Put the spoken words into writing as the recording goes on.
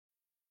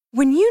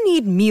When you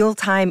need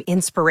mealtime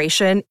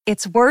inspiration,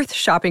 it's worth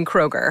shopping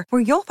Kroger,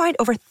 where you'll find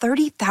over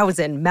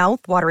 30,000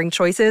 mouth-watering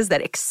choices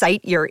that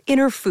excite your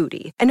inner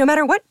foodie. And no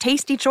matter what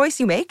tasty choice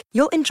you make,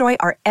 you'll enjoy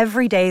our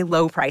everyday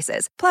low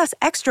prices, plus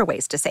extra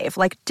ways to save,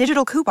 like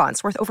digital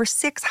coupons worth over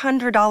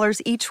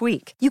 $600 each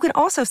week. You can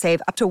also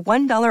save up to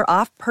 $1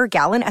 off per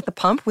gallon at the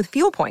pump with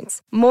fuel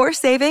points. More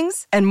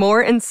savings and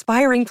more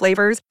inspiring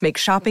flavors make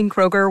shopping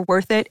Kroger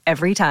worth it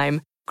every time.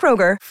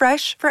 Kroger,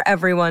 fresh for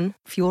everyone.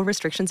 Fuel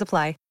restrictions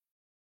apply.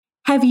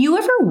 Have you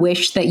ever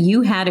wished that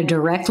you had a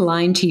direct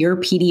line to your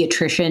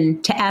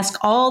pediatrician to ask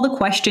all the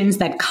questions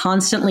that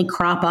constantly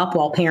crop up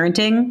while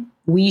parenting?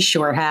 We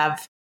sure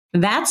have.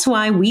 That's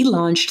why we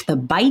launched the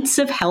Bites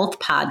of Health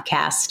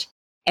podcast.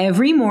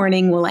 Every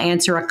morning, we'll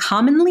answer a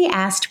commonly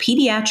asked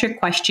pediatric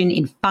question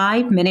in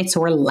 5 minutes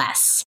or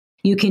less.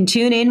 You can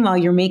tune in while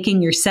you're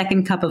making your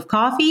second cup of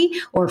coffee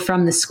or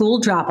from the school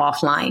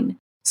drop-off line.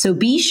 So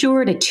be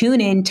sure to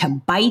tune in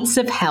to Bites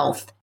of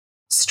Health,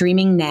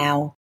 streaming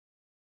now.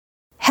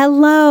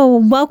 Hello,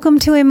 welcome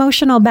to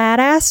Emotional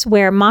Badass,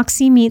 where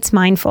Moxie meets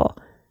Mindful.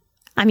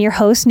 I'm your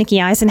host, Nikki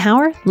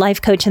Eisenhower,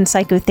 life coach and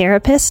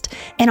psychotherapist,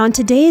 and on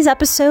today's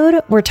episode,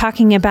 we're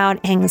talking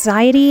about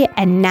anxiety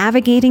and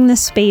navigating the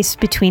space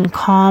between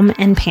calm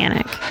and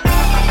panic.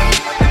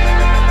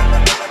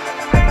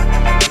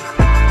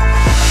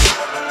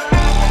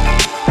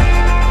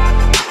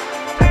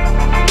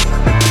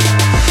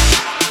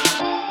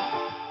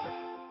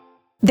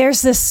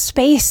 There's this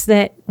space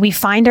that we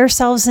find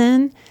ourselves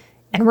in,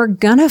 and we're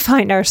gonna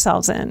find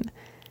ourselves in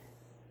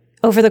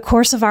over the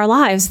course of our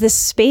lives, this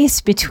space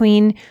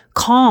between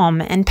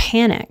calm and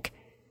panic,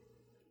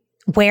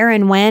 where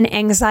and when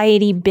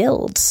anxiety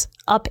builds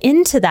up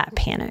into that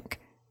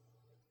panic.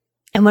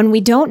 And when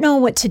we don't know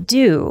what to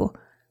do,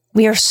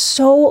 we are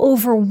so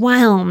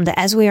overwhelmed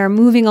as we are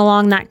moving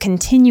along that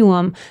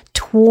continuum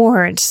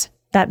towards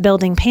that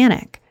building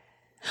panic.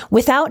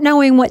 Without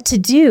knowing what to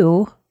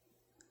do,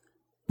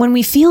 when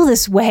we feel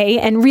this way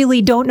and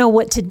really don't know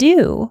what to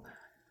do,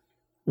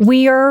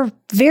 we are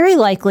very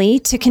likely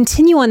to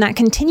continue on that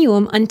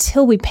continuum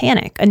until we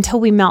panic, until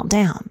we melt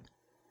down.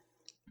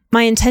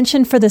 My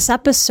intention for this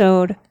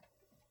episode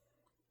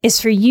is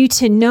for you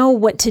to know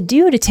what to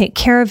do to take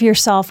care of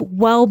yourself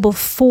well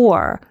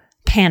before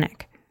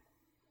panic.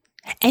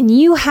 And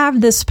you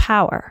have this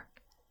power.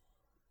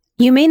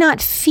 You may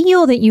not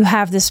feel that you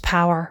have this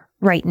power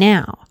right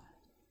now.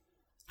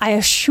 I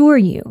assure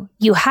you,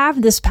 you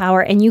have this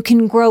power and you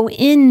can grow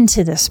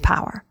into this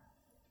power.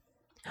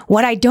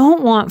 What I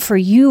don't want for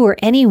you or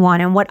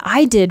anyone, and what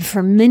I did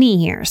for many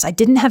years, I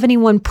didn't have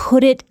anyone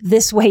put it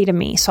this way to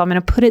me, so I'm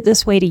going to put it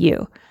this way to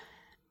you.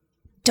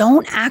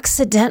 Don't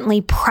accidentally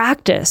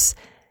practice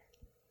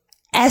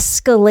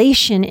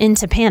escalation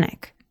into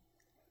panic.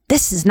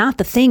 This is not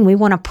the thing we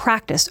want to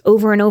practice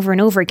over and over and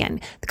over again,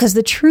 because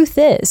the truth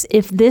is,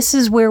 if this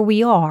is where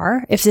we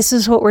are, if this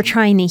is what we're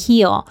trying to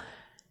heal,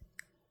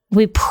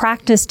 we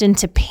practiced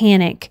into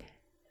panic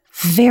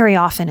very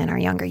often in our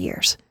younger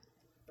years.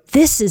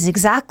 This is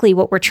exactly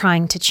what we're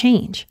trying to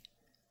change.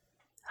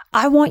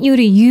 I want you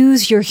to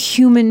use your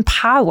human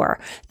power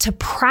to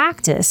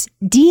practice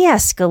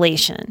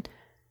de-escalation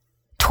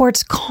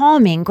towards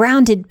calming,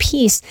 grounded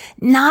peace,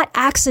 not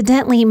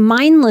accidentally,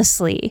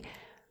 mindlessly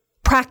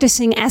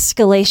practicing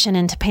escalation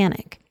into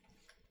panic.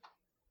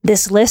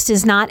 This list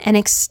is not an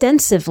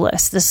extensive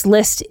list. This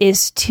list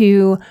is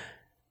to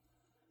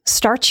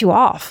start you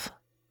off,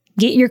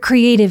 get your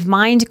creative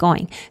mind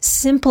going,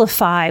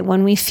 simplify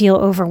when we feel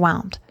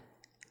overwhelmed.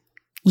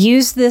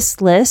 Use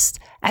this list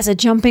as a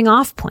jumping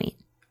off point.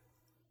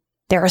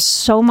 There is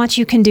so much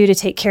you can do to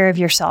take care of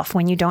yourself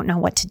when you don't know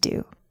what to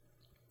do.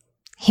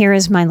 Here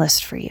is my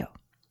list for you.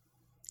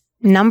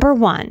 Number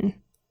 1,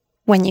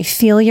 when you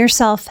feel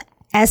yourself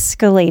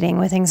escalating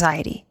with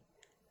anxiety,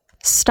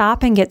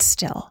 stop and get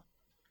still.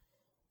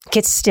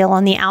 Get still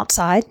on the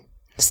outside,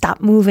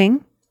 stop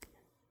moving,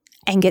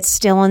 and get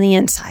still on the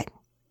inside.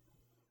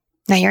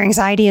 Now, your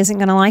anxiety isn't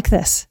going to like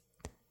this.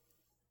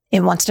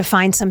 It wants to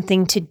find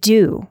something to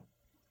do,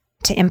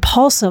 to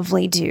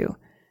impulsively do,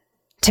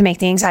 to make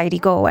the anxiety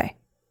go away.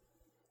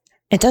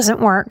 It doesn't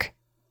work.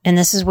 And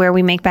this is where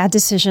we make bad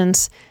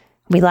decisions.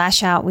 We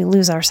lash out, we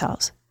lose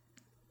ourselves.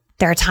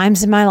 There are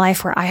times in my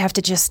life where I have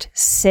to just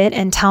sit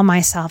and tell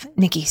myself,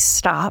 Nikki,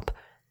 stop,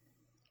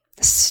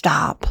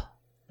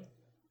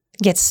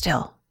 get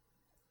still.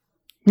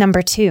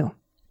 Number 2,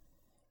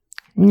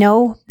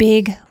 no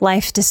big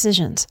life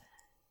decisions.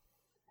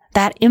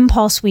 That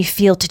impulse we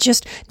feel to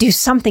just do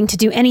something, to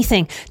do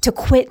anything, to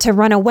quit, to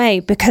run away,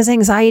 because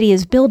anxiety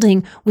is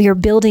building, we are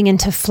building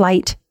into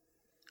flight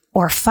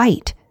or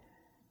fight.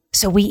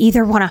 So we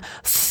either want to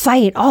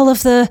fight all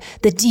of the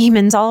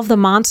demons, all of the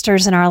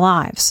monsters in our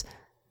lives,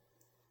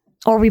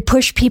 or we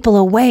push people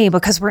away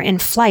because we're in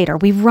flight, or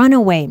we run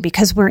away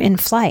because we're in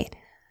flight.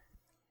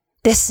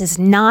 This is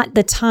not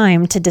the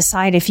time to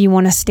decide if you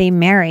want to stay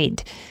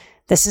married.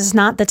 This is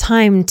not the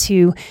time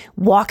to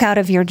walk out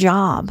of your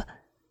job.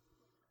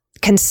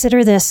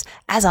 Consider this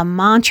as a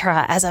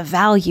mantra, as a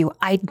value.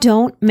 I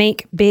don't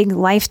make big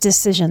life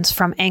decisions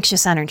from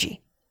anxious energy.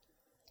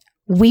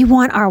 We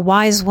want our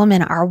wise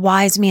woman, our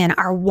wise man,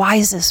 our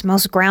wisest,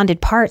 most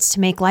grounded parts to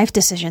make life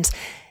decisions,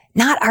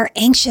 not our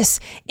anxious,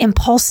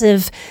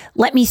 impulsive,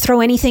 let me throw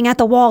anything at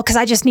the wall because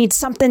I just need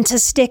something to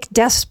stick,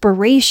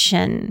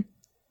 desperation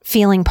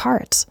feeling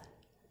parts.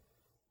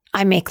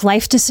 I make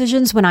life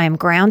decisions when I am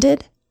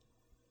grounded.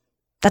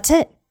 That's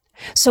it.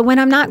 So when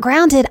I'm not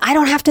grounded, I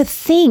don't have to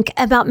think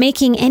about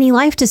making any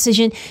life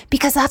decision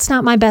because that's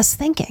not my best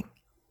thinking.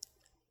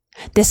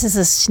 This is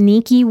a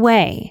sneaky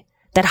way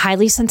that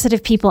highly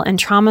sensitive people and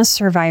trauma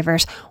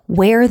survivors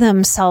wear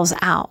themselves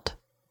out.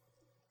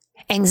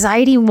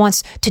 Anxiety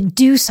wants to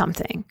do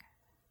something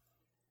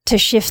to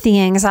shift the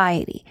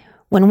anxiety.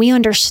 When we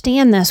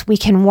understand this, we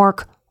can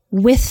work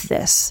with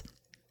this.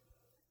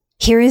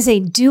 Here is a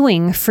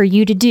doing for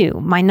you to do.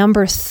 My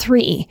number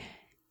 3,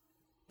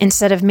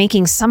 instead of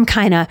making some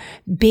kind of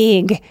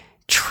big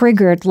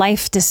triggered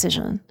life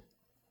decision.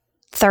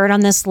 3rd on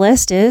this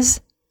list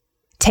is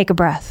take a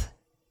breath.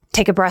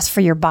 Take a breath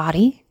for your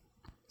body.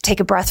 Take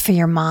a breath for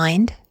your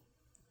mind.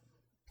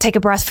 Take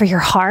a breath for your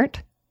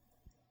heart,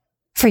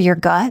 for your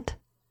gut.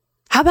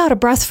 How about a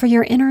breath for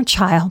your inner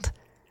child?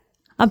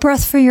 A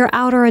breath for your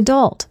outer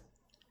adult?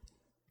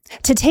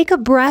 To take a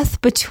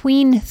breath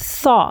between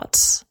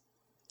thoughts.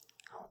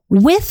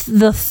 With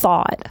the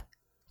thought,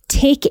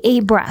 take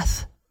a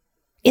breath,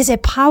 is a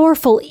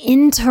powerful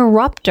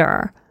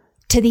interrupter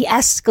to the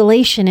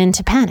escalation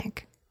into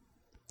panic.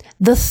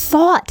 The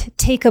thought,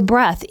 take a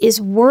breath,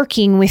 is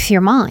working with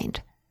your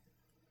mind.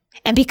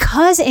 And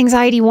because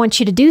anxiety wants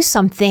you to do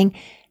something,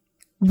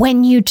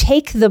 when you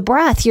take the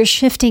breath, you're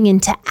shifting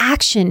into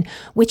action,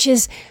 which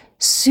is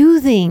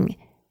soothing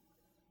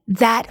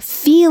that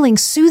feeling,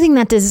 soothing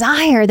that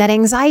desire that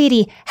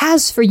anxiety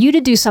has for you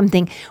to do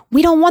something.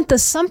 We don't want the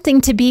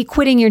something to be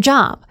quitting your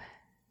job.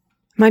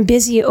 My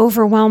busy,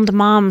 overwhelmed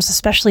moms,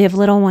 especially of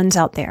little ones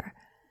out there.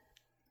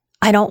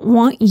 I don't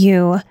want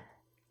you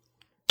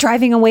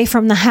driving away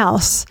from the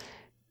house,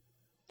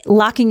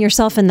 locking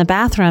yourself in the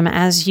bathroom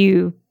as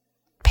you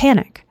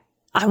panic.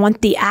 I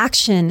want the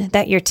action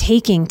that you're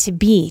taking to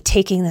be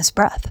taking this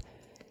breath.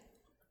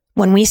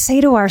 When we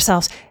say to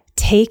ourselves,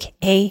 take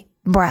a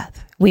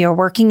breath, we are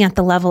working at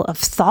the level of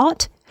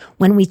thought.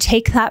 When we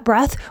take that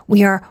breath,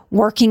 we are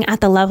working at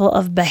the level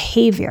of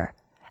behavior,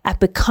 at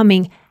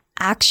becoming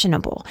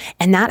actionable.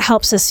 And that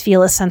helps us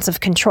feel a sense of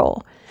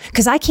control.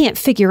 Because I can't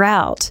figure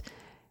out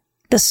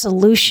the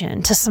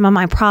solution to some of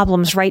my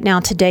problems right now,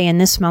 today, in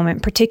this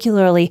moment,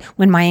 particularly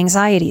when my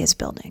anxiety is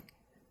building.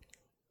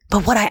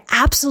 But what I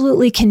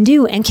absolutely can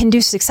do and can do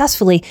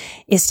successfully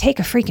is take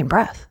a freaking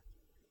breath.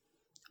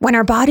 When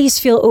our bodies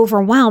feel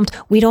overwhelmed,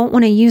 we don't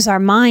want to use our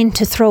mind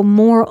to throw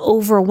more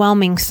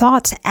overwhelming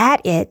thoughts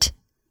at it.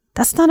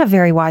 That's not a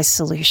very wise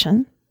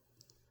solution.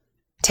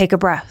 Take a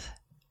breath.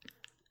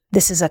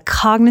 This is a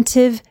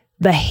cognitive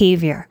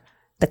behavior.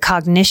 The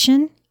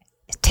cognition,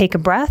 take a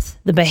breath.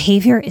 The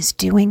behavior is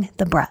doing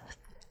the breath.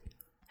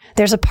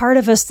 There's a part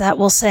of us that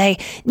will say,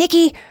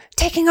 Nikki,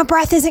 taking a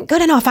breath isn't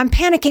good enough. I'm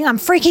panicking. I'm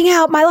freaking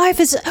out. My life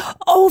is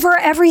over.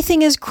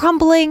 Everything is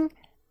crumbling.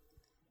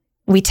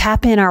 We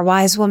tap in our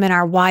wise woman,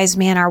 our wise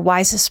man, our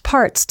wisest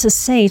parts to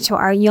say to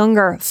our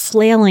younger,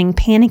 flailing,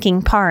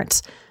 panicking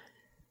parts,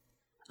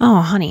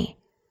 oh, honey,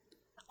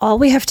 all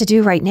we have to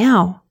do right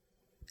now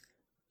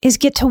is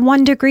get to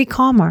 1 degree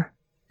calmer,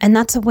 and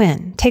that's a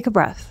win. Take a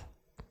breath.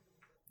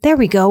 There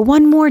we go.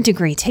 1 more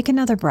degree. Take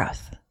another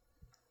breath.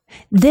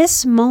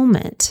 This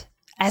moment,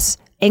 as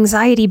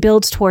anxiety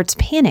builds towards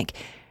panic,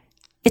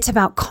 it's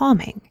about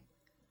calming,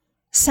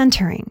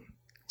 centering,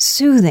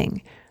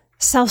 soothing,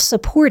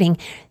 self-supporting.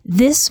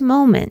 This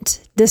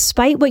moment,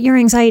 despite what your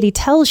anxiety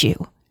tells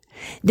you,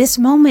 this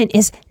moment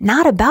is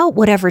not about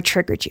whatever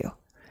triggered you.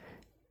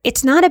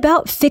 It's not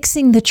about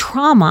fixing the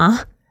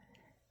trauma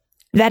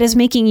that is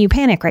making you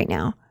panic right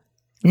now.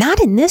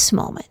 Not in this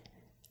moment.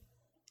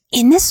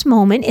 In this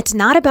moment, it's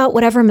not about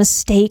whatever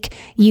mistake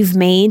you've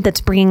made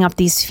that's bringing up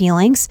these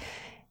feelings.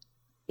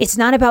 It's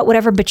not about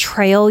whatever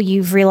betrayal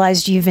you've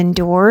realized you've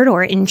endured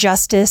or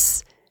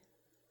injustice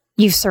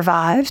you've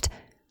survived.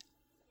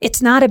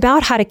 It's not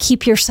about how to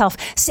keep yourself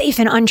safe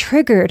and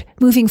untriggered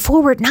moving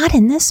forward. Not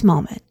in this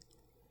moment.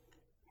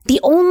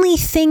 The only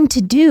thing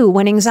to do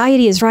when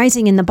anxiety is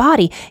rising in the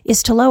body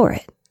is to lower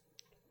it.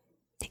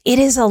 It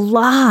is a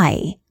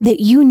lie that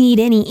you need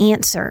any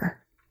answer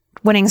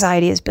when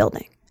anxiety is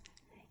building.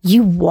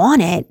 You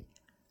want it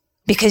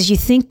because you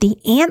think the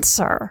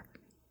answer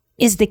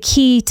is the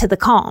key to the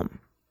calm.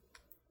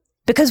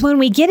 Because when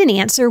we get an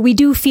answer, we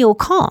do feel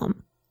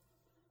calm.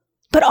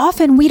 But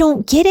often we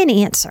don't get an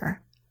answer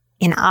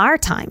in our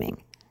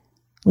timing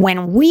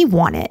when we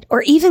want it,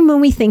 or even when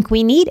we think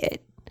we need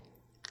it.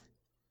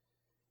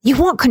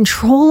 You want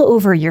control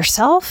over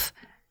yourself,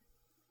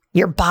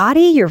 your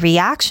body, your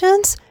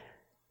reactions?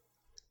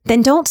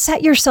 Then don't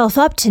set yourself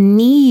up to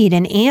need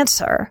an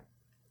answer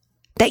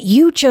that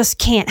you just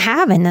can't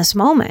have in this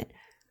moment.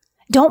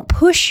 Don't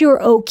push your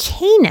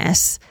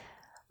okayness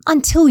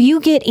until you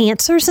get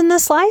answers in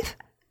this life.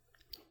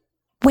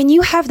 When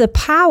you have the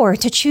power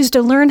to choose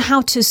to learn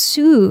how to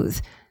soothe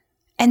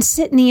and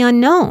sit in the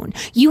unknown.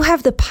 You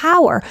have the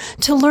power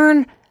to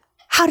learn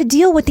how to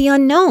deal with the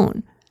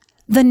unknown,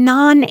 the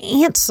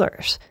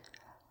non-answers.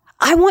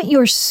 I want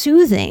your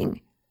soothing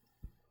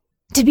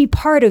to be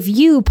part of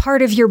you,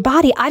 part of your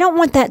body. I don't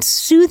want that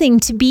soothing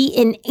to be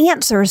in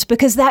answers,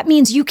 because that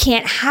means you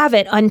can't have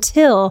it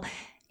until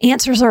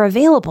answers are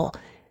available.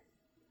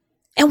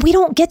 And we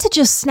don't get to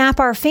just snap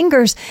our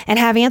fingers and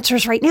have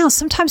answers right now.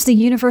 Sometimes the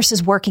universe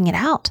is working it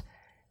out.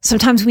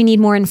 Sometimes we need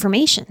more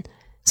information.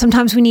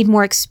 Sometimes we need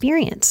more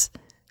experience.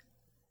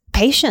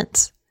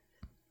 Patience.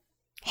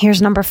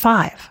 Here's number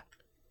 5.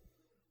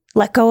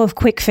 Let go of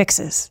quick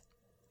fixes.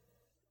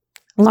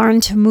 Learn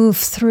to move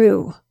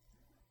through.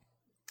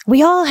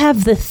 We all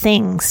have the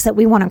things that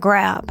we want to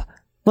grab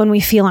when we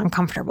feel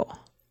uncomfortable.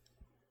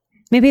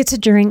 Maybe it's a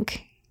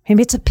drink.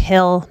 Maybe it's a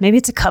pill. Maybe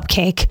it's a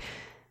cupcake.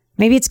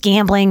 Maybe it's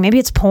gambling. Maybe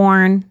it's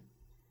porn.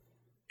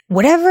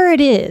 Whatever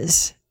it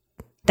is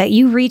that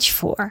you reach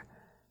for,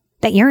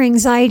 that your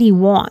anxiety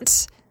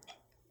wants,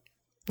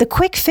 the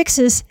quick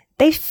fixes,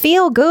 they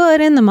feel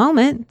good in the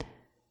moment.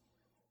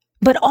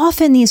 But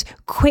often these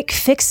quick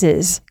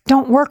fixes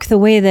don't work the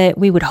way that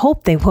we would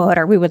hope they would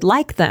or we would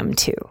like them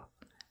to.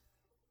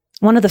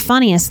 One of the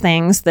funniest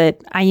things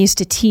that I used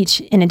to teach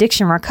in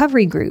addiction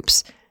recovery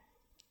groups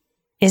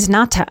is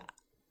not to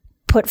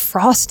put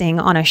frosting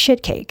on a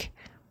shit cake.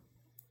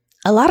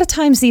 A lot of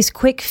times these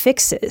quick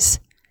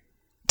fixes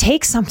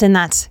take something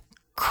that's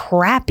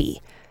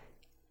crappy,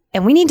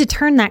 and we need to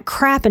turn that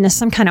crap into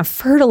some kind of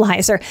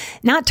fertilizer,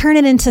 not turn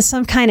it into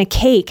some kind of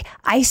cake,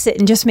 ice it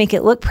and just make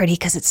it look pretty,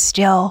 because it's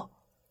still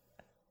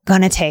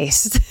gonna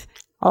taste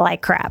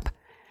like crap.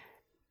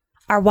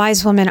 Our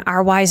wise woman,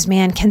 our wise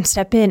man can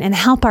step in and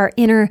help our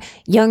inner,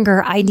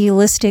 younger,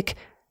 idealistic,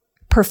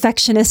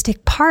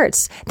 perfectionistic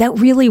parts that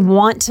really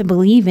want to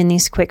believe in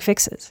these quick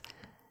fixes.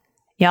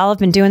 Y'all have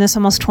been doing this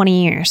almost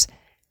 20 years.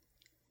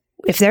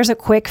 If there's a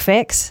quick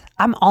fix,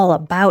 I'm all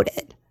about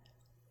it.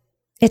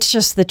 It's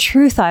just the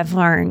truth I've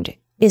learned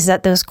is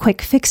that those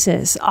quick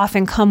fixes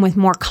often come with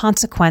more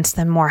consequence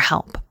than more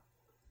help.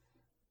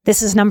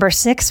 This is number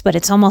 6, but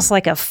it's almost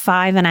like a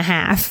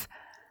 5.5.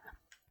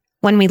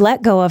 When we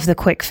let go of the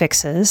quick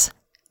fixes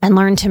and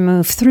learn to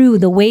move through,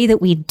 the way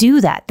that we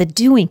do that, the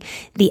doing,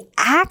 the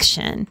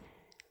action,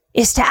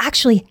 is to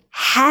actually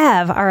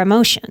have our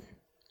emotion.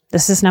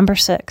 This is number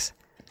 6.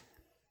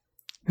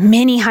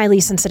 Many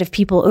highly sensitive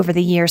people over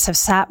the years have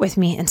sat with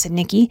me and said,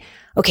 Nikki,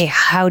 okay,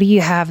 how do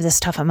you have this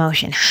tough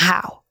emotion?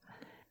 How?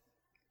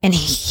 And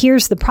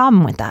here's the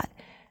problem with that.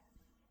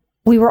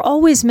 We were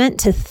always meant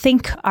to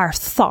think our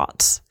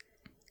thoughts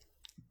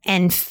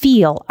and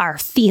feel our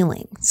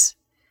feelings.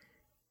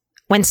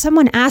 When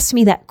someone asks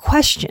me that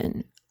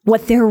question,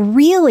 what they're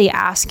really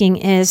asking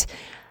is,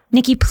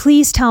 Nikki,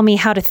 please tell me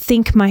how to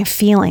think my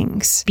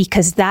feelings,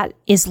 because that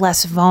is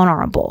less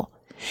vulnerable.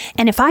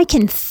 And if I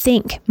can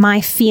think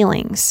my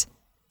feelings,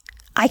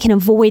 I can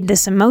avoid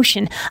this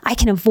emotion. I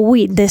can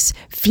avoid this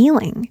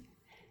feeling.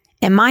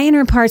 And my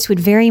inner parts would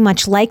very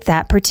much like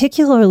that,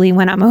 particularly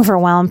when I'm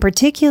overwhelmed,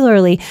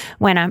 particularly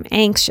when I'm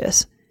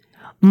anxious.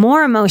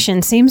 More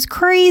emotion seems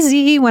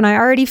crazy when I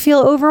already feel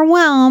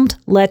overwhelmed.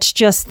 Let's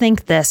just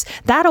think this.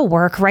 That'll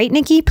work, right,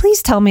 Nikki?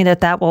 Please tell me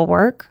that will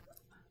work.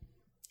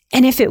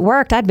 And if it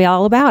worked, I'd be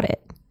all about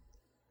it.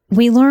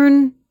 We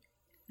learn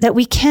that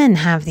we can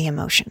have the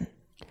emotion,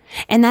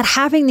 and that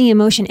having the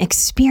emotion,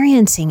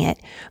 experiencing it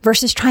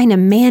versus trying to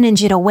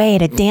manage it away,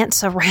 to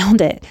dance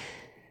around it,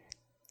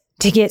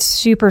 to get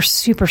super,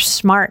 super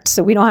smart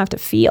so we don't have to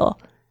feel,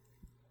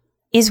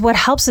 is what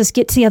helps us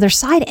get to the other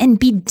side and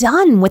be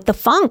done with the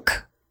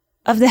funk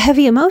of the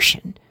heavy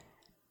emotion.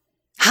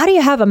 How do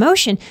you have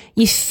emotion?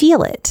 You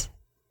feel it,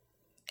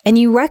 and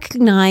you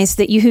recognize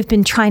that you have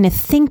been trying to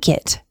think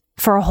it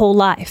for a whole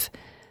life.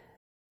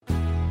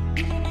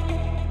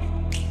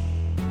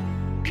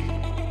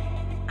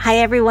 Hi,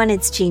 everyone.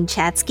 It's Jean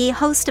Chatzky,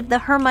 host of the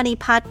Her Money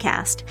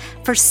podcast.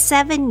 For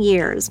 7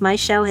 years, my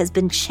show has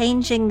been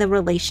changing the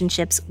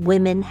relationships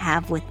women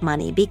have with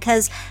money,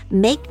 because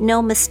make no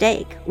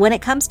mistake, when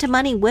it comes to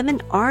money, women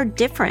are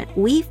different.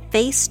 We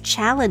face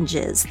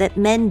challenges that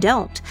men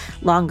don't.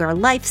 Longer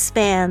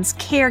lifespans,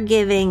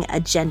 caregiving,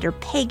 a gender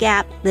pay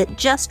gap that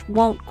just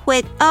won't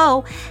quit.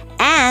 Oh,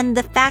 and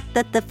the fact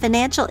that the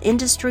financial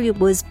industry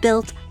was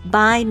built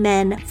by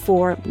men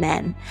for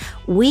men.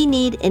 We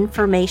need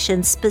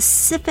information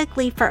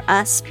specifically for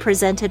us,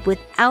 presented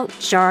without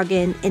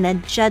jargon, in a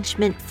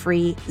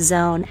judgment-free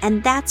zone.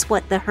 And that's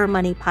what the Her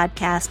Money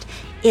podcast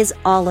is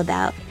all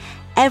about.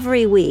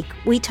 Every week,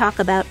 we talk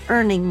about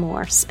earning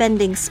more,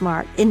 spending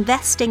smart,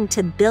 investing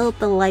to build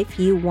the life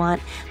you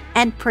want,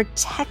 and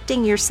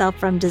protecting yourself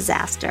from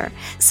disaster.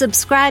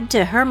 Subscribe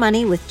to Her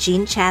Money with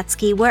Jean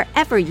Chatzky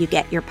wherever you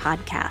get your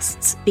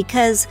podcasts,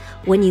 because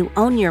when you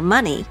own your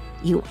money,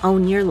 you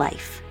own your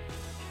life.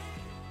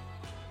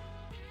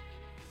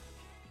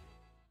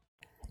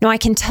 Now, I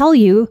can tell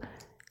you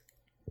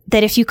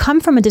that if you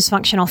come from a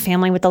dysfunctional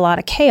family with a lot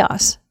of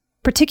chaos,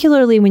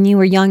 particularly when you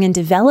were young and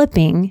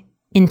developing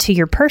into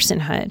your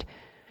personhood,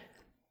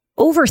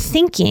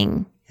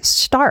 overthinking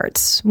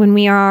starts when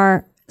we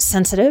are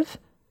sensitive,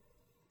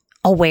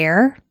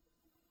 aware,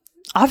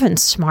 often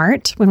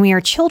smart when we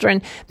are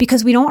children,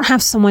 because we don't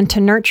have someone to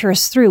nurture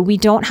us through. We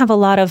don't have a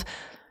lot of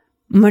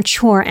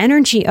mature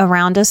energy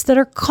around us that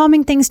are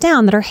calming things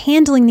down, that are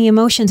handling the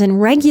emotions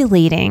and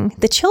regulating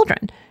the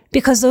children,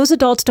 because those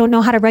adults don't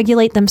know how to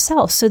regulate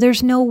themselves. So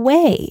there's no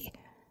way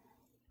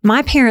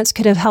my parents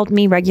could have helped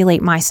me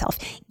regulate myself.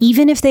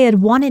 Even if they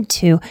had wanted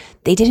to,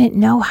 they didn't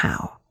know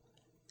how.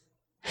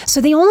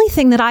 So the only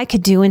thing that I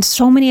could do, and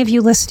so many of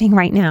you listening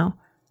right now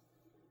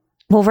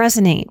will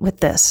resonate with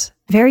this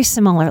very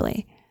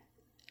similarly.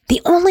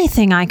 The only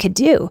thing I could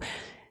do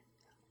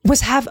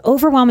was have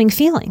overwhelming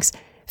feelings.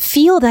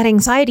 Feel that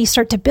anxiety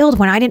start to build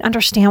when I didn't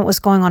understand what was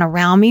going on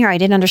around me, or I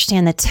didn't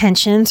understand the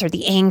tensions or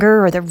the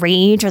anger or the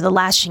rage or the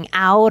lashing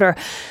out or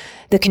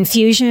the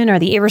confusion or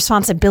the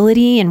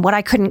irresponsibility and what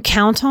I couldn't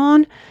count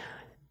on.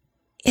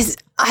 Is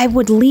I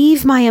would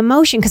leave my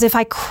emotion, because if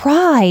I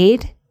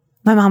cried,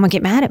 my mom would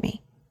get mad at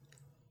me.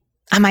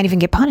 I might even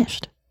get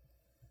punished.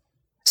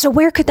 So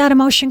where could that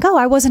emotion go?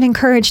 I wasn't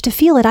encouraged to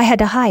feel it. I had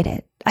to hide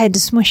it. I had to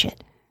smush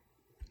it.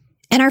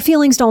 And our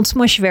feelings don't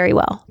smush very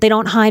well. They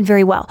don't hide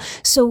very well.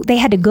 So they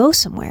had to go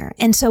somewhere.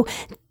 And so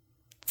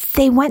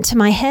they went to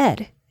my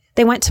head.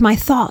 They went to my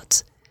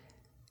thoughts,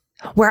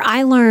 where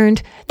I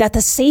learned that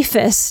the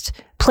safest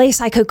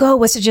place I could go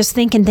was to just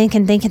think and think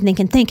and think and think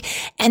and think.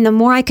 And the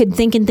more I could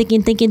think and think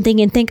and think and think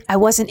and think, I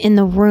wasn't in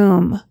the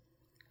room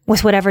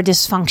with whatever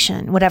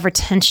dysfunction, whatever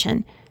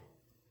tension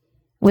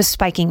was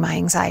spiking my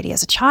anxiety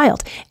as a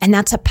child. And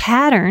that's a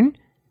pattern.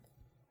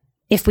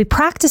 If we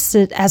practiced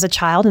it as a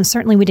child, and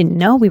certainly we didn't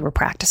know we were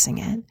practicing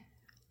it,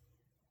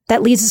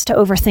 that leads us to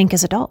overthink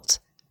as adults.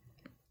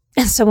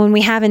 And so when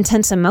we have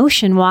intense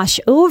emotion wash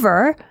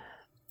over,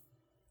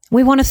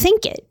 we want to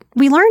think it.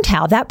 We learned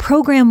how. That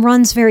program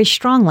runs very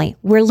strongly.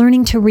 We're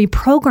learning to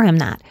reprogram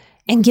that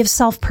and give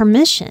self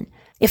permission.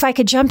 If I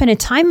could jump in a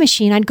time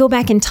machine, I'd go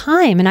back in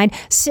time and I'd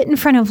sit in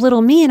front of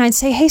little me and I'd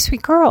say, hey,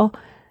 sweet girl,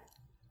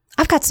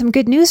 I've got some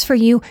good news for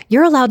you.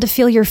 You're allowed to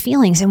feel your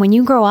feelings. And when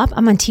you grow up,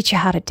 I'm going to teach you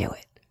how to do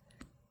it.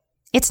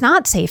 It's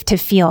not safe to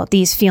feel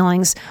these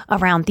feelings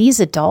around these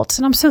adults,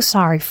 and I'm so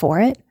sorry for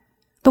it.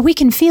 But we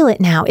can feel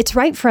it now. It's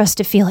right for us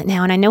to feel it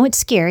now. And I know it's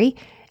scary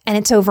and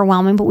it's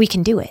overwhelming, but we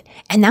can do it.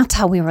 And that's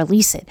how we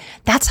release it.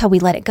 That's how we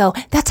let it go.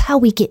 That's how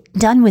we get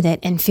done with it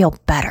and feel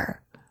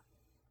better.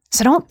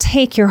 So don't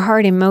take your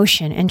hard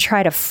emotion and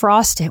try to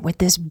frost it with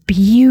this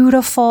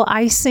beautiful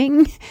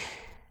icing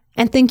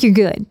and think you're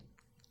good.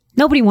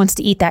 Nobody wants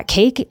to eat that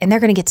cake, and they're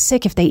going to get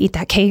sick if they eat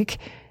that cake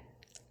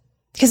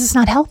because it's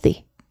not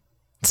healthy.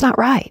 It's not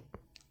right.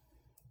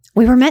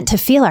 We were meant to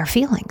feel our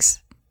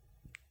feelings.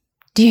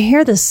 Do you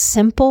hear the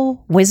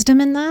simple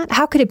wisdom in that?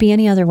 How could it be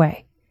any other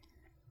way?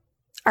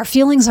 Our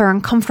feelings are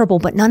uncomfortable,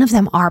 but none of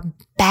them are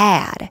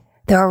bad.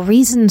 There are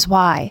reasons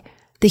why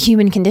the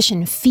human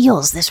condition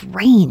feels this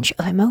range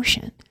of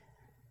emotion.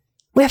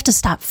 We have to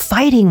stop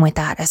fighting with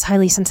that as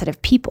highly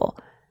sensitive people.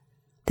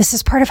 This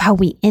is part of how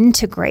we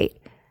integrate,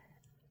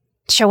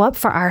 show up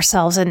for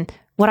ourselves, and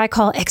what I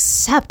call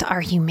accept our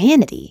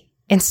humanity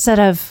instead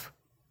of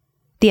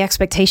the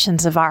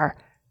expectations of our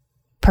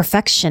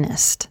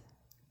perfectionist.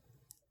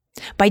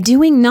 By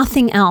doing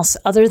nothing else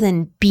other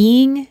than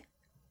being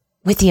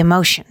with the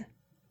emotion.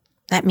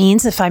 That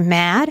means if I'm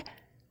mad,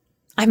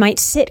 I might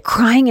sit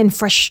crying in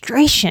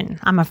frustration.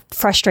 I'm a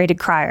frustrated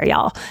crier,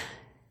 y'all.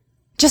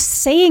 Just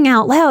saying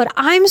out loud,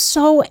 I'm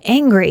so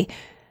angry.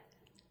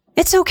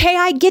 It's okay,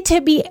 I get to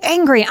be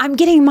angry. I'm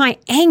getting my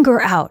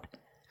anger out.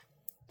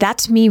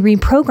 That's me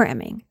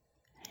reprogramming.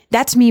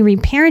 That's me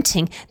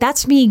reparenting.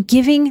 That's me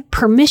giving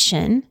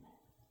permission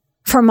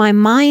for my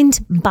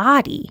mind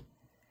body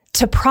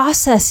to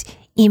process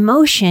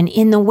emotion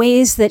in the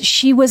ways that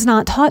she was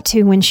not taught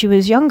to when she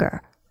was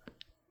younger.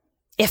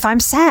 If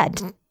I'm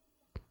sad,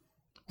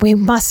 we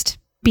must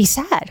be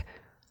sad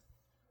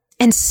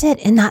and sit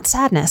in that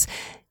sadness.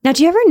 Now,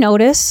 do you ever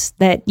notice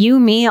that you,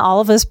 me,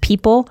 all of us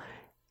people,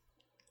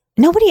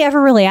 nobody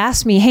ever really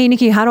asked me, hey,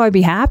 Nikki, how do I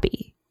be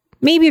happy?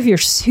 Maybe if you're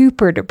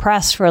super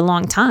depressed for a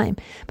long time.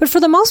 But for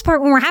the most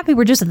part, when we're happy,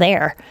 we're just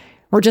there.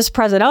 We're just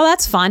present. Oh,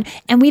 that's fun.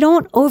 And we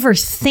don't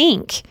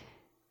overthink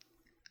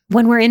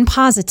when we're in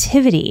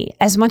positivity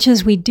as much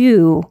as we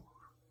do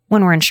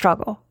when we're in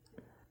struggle.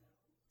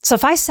 So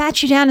if I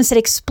sat you down and said,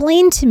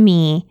 explain to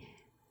me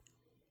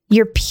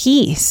your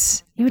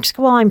peace, you would just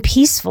go, well, I'm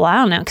peaceful. I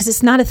don't know. Because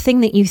it's not a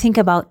thing that you think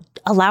about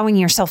allowing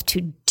yourself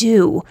to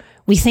do.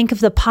 We think of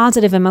the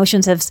positive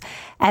emotions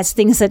as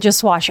things that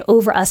just wash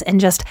over us and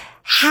just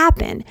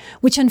happen,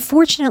 which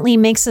unfortunately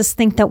makes us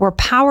think that we're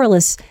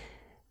powerless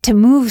to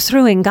move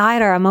through and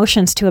guide our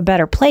emotions to a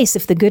better place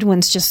if the good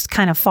ones just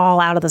kind of fall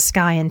out of the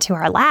sky into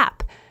our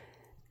lap.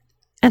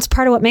 That's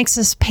part of what makes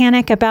us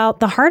panic about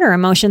the harder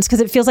emotions, because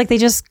it feels like they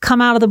just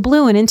come out of the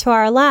blue and into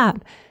our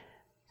lap.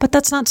 But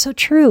that's not so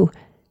true.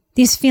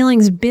 These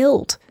feelings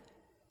build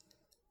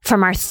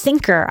from our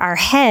thinker, our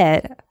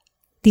head.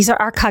 These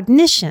are our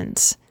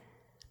cognitions.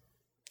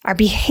 Our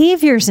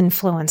behaviors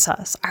influence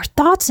us. Our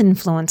thoughts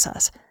influence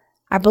us.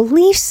 Our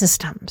belief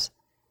systems.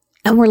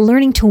 And we're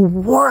learning to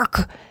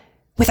work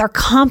with our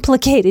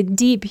complicated,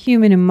 deep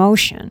human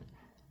emotion.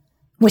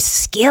 with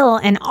skill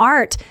and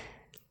art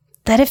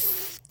that,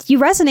 if you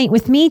resonate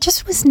with me,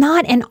 just was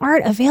not an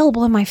art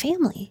available in my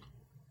family.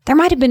 There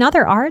might have been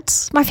other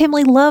arts. My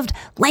family loved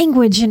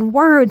language and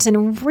words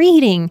and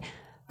reading.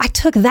 I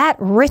took that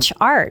rich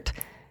art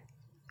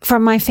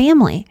from my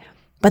family.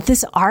 But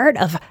this art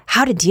of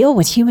how to deal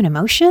with human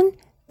emotion,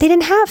 they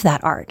didn't have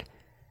that art.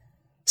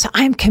 So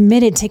I'm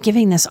committed to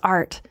giving this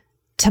art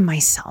to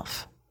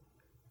myself.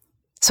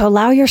 So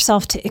allow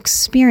yourself to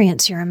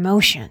experience your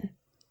emotion.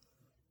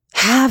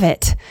 Have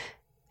it.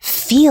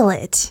 Feel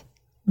it.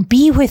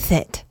 Be with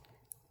it.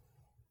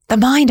 The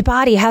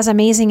mind-body has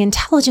amazing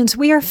intelligence.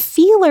 We are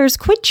feelers.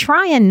 Quit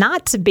trying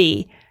not to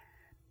be.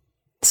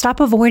 Stop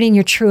avoiding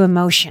your true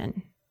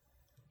emotion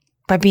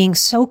by being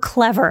so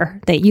clever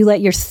that you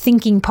let your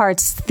thinking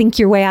parts think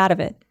your way out of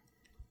it.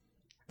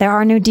 There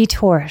are no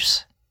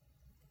detours.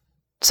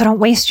 So don't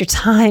waste your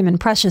time and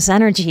precious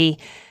energy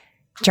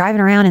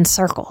driving around in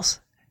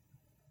circles.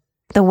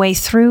 The way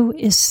through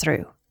is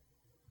through.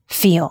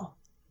 Feel.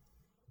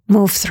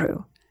 Move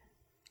through.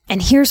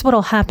 And here's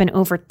what'll happen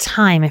over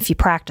time if you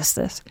practice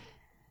this.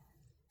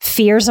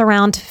 Fears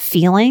around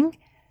feeling,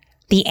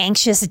 the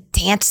anxious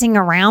dancing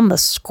around, the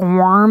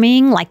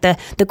squirming, like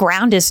the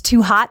ground is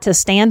too hot to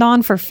stand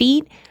on for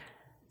feet,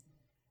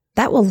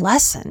 that will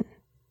lessen.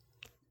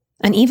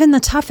 And even the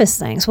toughest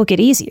things will get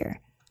easier.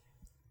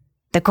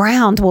 The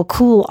ground will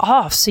cool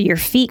off so your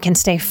feet can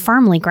stay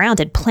firmly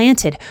grounded,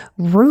 planted,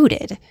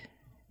 rooted,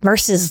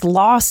 versus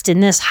lost in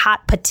this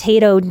hot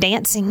potato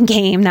dancing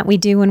game that we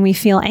do when we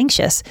feel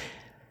anxious.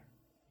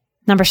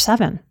 Number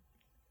 7,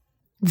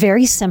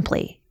 very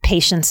simply,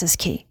 patience is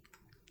key.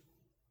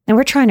 And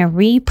we're trying to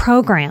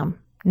reprogram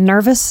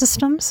nervous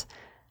systems,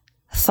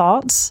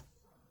 thoughts,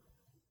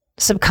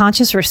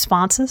 subconscious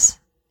responses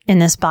in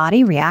this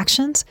body,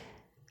 reactions,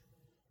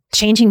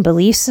 changing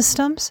belief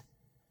systems,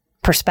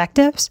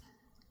 perspectives.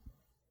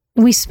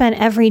 We spend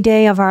every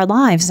day of our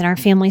lives in our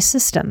family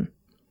system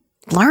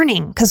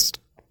learning, because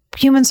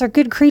humans are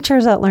good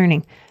creatures at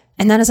learning.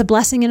 And that is a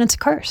blessing and it's a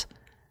curse.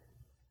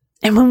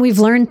 And when we've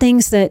learned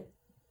things that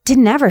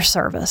didn't ever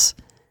serve us,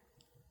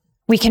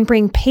 we can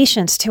bring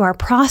patience to our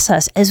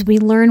process as we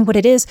learn what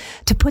it is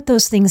to put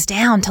those things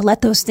down, to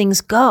let those things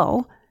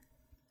go.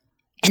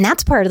 And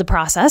that's part of the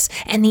process.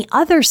 And the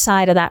other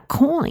side of that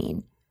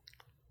coin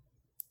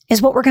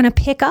is what we're going to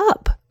pick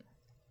up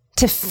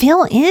to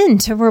fill in,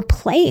 to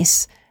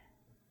replace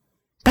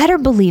better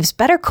beliefs,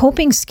 better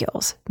coping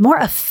skills, more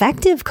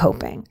effective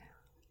coping,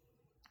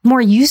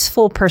 more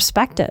useful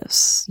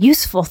perspectives,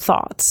 useful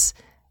thoughts,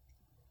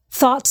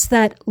 thoughts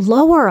that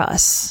lower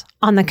us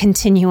on the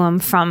continuum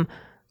from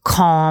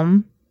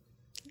calm,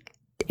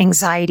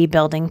 anxiety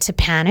building to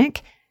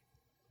panic,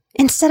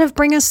 instead of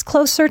bring us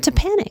closer to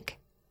panic.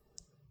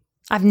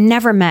 I've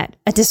never met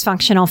a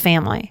dysfunctional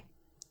family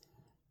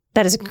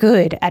that is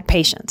good at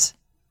patience.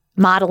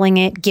 Modeling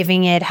it,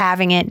 giving it,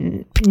 having it.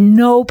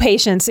 No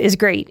patience is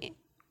great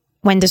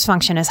when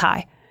dysfunction is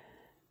high.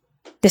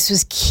 This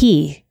was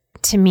key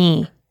to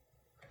me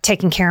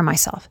taking care of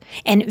myself.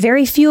 And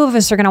very few of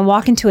us are going to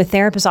walk into a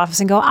therapist's office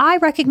and go, I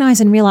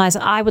recognize and realize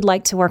I would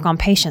like to work on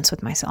patience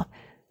with myself.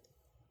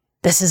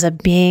 This is a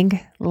big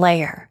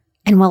layer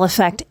and will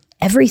affect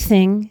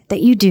everything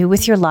that you do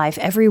with your life,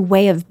 every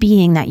way of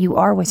being that you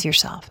are with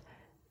yourself,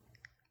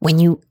 when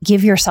you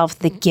give yourself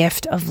the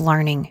gift of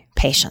learning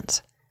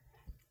patience.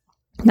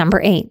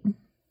 Number 8,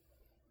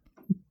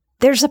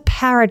 there's a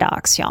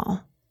paradox,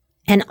 y'all.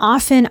 And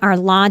often our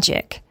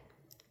logic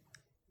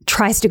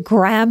tries to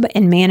grab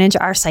and manage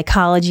our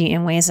psychology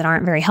in ways that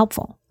aren't very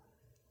helpful.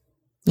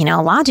 You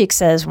know, logic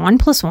says 1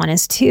 + 1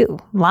 is 2.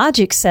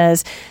 Logic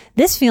says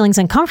this feeling's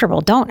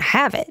uncomfortable, don't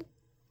have it.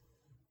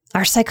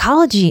 Our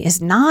psychology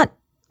is not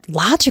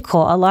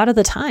logical a lot of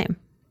the time.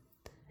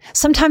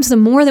 Sometimes the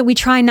more that we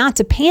try not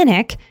to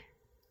panic,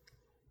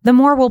 the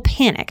more we'll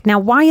panic. Now,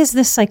 why is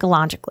this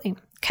psychologically?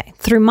 Okay,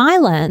 through my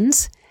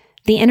lens,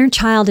 the inner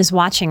child is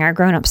watching our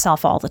grown-up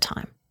self all the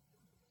time,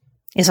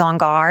 is on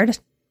guard.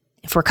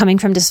 If we're coming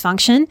from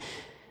dysfunction,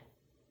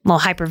 well,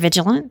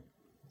 hypervigilant.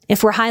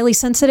 If we're highly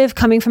sensitive,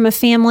 coming from a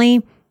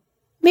family,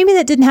 maybe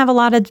that didn't have a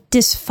lot of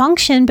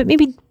dysfunction, but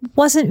maybe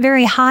wasn't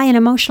very high in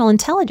emotional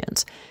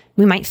intelligence.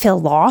 We might feel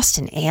lost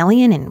and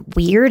alien and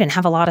weird and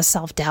have a lot of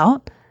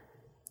self-doubt.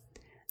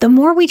 The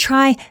more we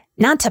try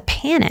not to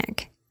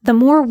panic, the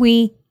more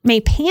we may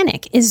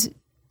panic is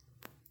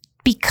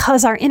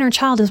because our inner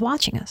child is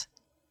watching us.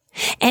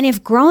 And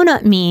if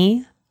grown-up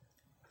me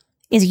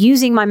is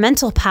using my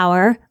mental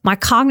power, my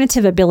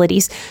cognitive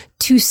abilities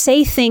to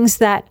say things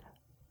that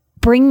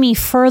bring me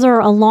further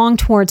along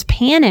towards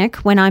panic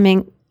when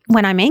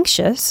I'm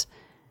anxious,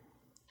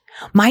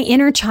 my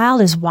inner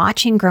child is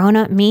watching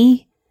grown-up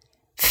me,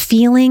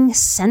 feeling,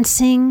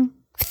 sensing,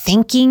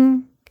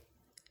 thinking,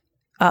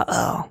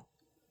 uh-oh,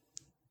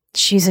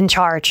 she's in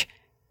charge.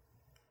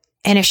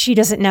 And if she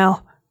doesn't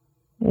know,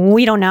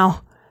 we don't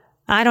know.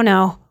 I don't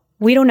know.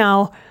 We don't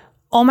know.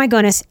 Oh my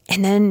goodness.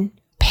 And then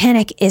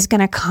panic is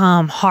going to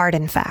come hard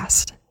and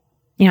fast.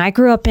 You know, I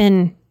grew up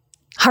in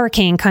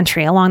hurricane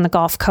country along the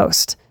Gulf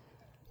Coast.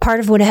 Part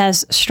of what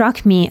has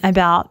struck me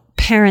about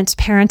parents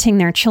parenting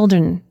their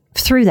children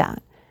through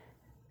that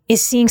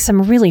is seeing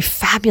some really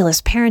fabulous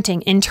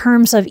parenting in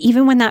terms of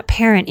even when that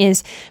parent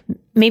is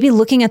maybe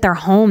looking at their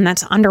home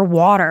that's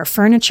underwater,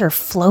 furniture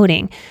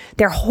floating,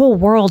 their whole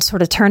world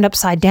sort of turned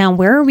upside down.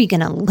 Where are we going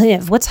to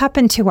live? What's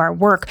happened to our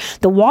work?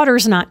 The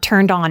water's not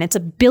turned on. It's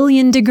 1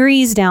 billion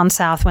degrees down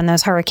south when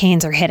those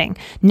hurricanes are hitting.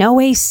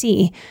 No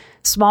AC.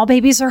 Small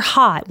babies are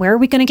hot. Where are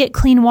we going to get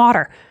clean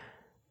water?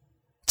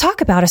 Talk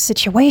about a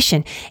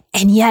situation.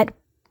 And yet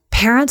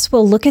parents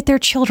will look at their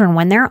children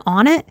when they're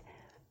on it,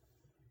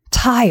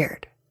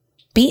 tired,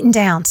 beaten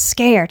down,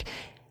 scared,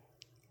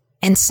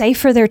 and say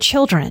for their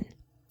children,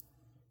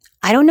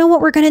 I don't know what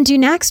we're going to do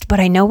next, but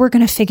I know we're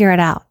going to figure it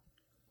out.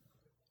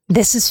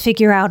 This is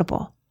figure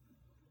outable.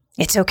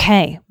 It's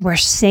okay. We're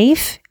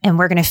safe and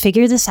we're going to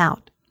figure this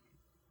out.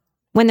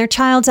 When their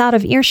child's out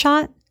of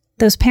earshot,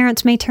 those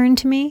parents may turn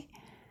to me.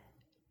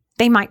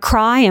 They might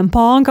cry and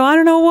bawl and go, I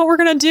don't know what we're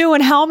going to do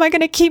and how am I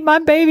going to keep my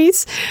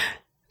babies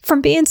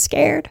from being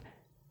scared?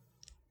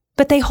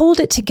 But they hold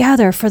it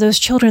together for those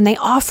children. They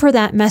offer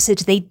that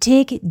message. They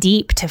dig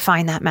deep to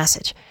find that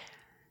message.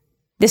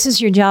 This is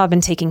your job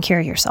in taking care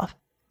of yourself.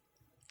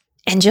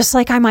 And just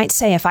like I might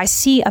say, if I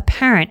see a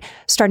parent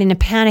starting to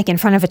panic in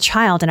front of a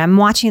child and I'm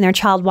watching their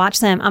child watch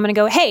them, I'm going to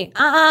go, hey,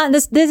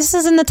 this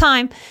isn't the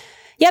time.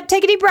 Yep,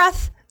 take a deep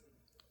breath.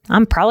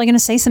 I'm probably going to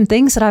say some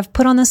things that I've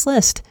put on this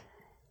list.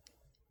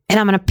 And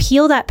I'm going to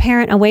peel that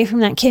parent away from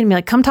that kid and be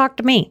like, come talk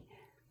to me.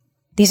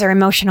 These are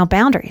emotional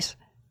boundaries.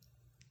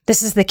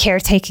 This is the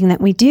caretaking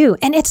that we do.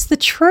 And it's the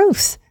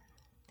truth.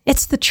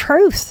 It's the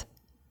truth.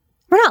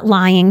 We're not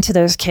lying to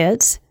those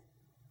kids.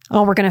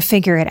 Oh, we're going to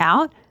figure it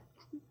out.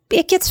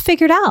 It gets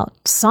figured out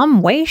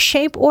some way,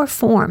 shape, or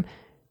form.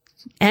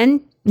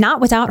 And not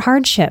without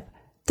hardship.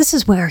 This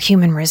is where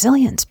human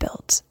resilience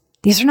builds.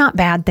 These are not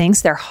bad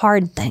things. They're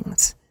hard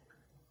things.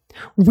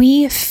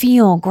 We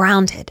feel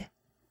grounded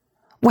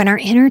when our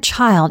inner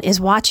child is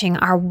watching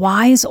our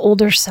wise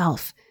older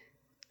self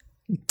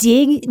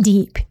dig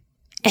deep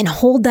and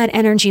hold that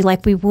energy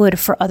like we would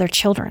for other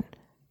children,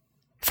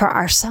 for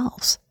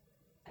ourselves.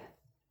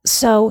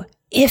 So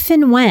if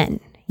and when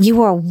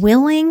you are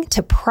willing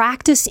to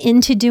practice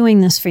into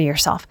doing this for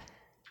yourself,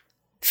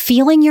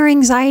 feeling your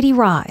anxiety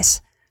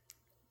rise,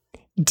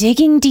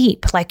 digging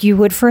deep like you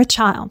would for a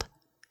child,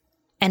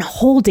 and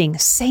holding,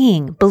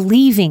 saying,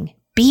 believing,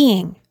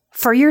 being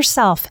for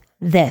yourself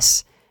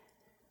this.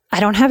 I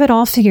don't have it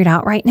all figured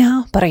out right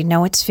now, but I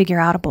know it's figure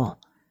outable.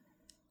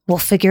 We'll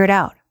figure it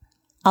out.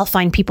 I'll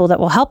find people that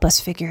will help us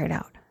figure it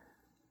out.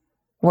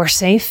 We're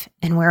safe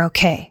and we're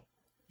okay.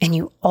 And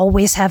you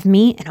always have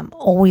me, and I'm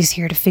always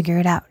here to figure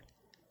it out.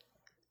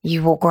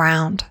 You will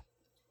ground.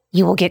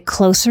 You will get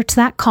closer to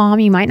that calm.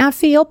 You might not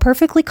feel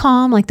perfectly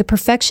calm like the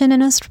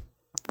perfectionist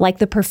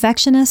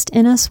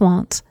in us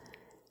wants.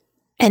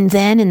 And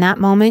then in that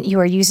moment, you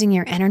are using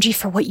your energy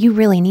for what you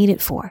really need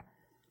it for.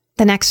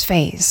 The next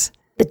phase,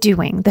 the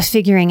doing, the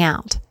figuring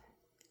out.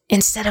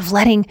 Instead of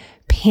letting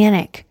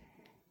panic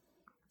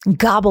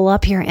gobble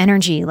up your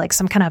energy like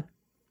some kind of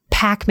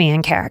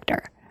Pac-Man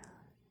character.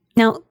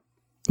 Now,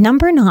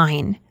 number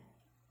 9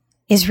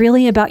 is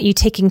really about you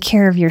taking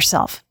care of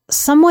yourself,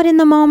 somewhat in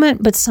the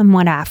moment, but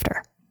somewhat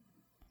after.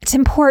 It's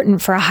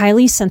important for a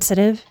highly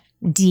sensitive,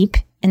 deep,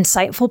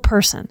 insightful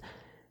person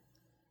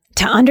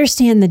to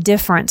understand the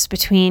difference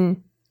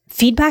between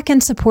feedback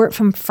and support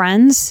from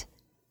friends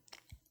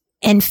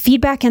and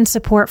feedback and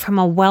support from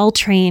a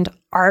well-trained,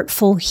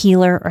 artful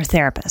healer or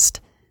therapist.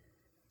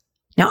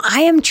 Now,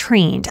 I am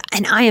trained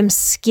and I am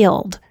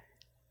skilled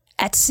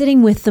at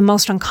sitting with the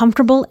most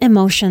uncomfortable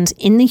emotions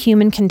in the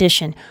human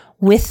condition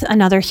with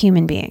another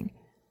human being.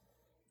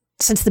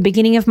 Since the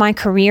beginning of my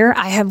career,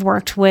 I have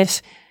worked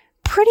with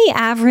pretty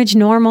average,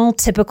 normal,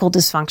 typical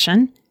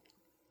dysfunction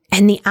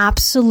and the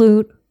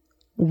absolute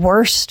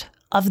worst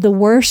of the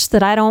worst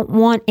that I don't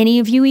want any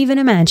of you even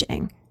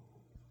imagining.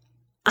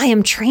 I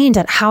am trained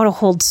at how to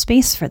hold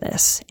space for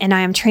this, and I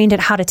am trained at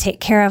how to take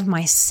care of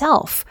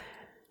myself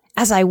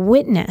as I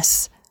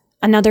witness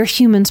another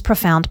human's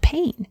profound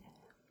pain.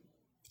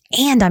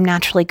 And I'm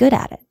naturally good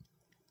at it.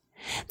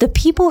 The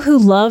people who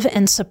love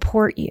and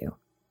support you,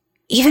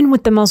 even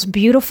with the most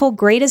beautiful,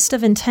 greatest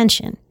of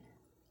intention,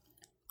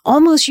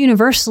 almost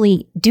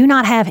universally do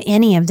not have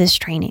any of this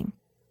training.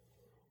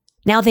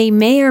 Now, they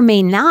may or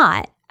may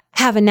not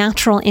have a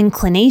natural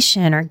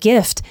inclination or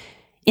gift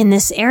in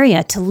this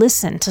area to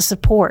listen, to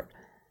support.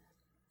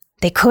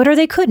 They could or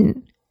they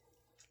couldn't.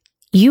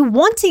 You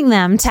wanting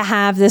them to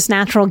have this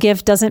natural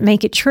gift doesn't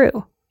make it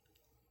true.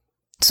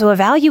 So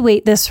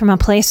evaluate this from a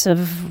place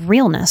of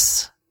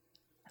realness,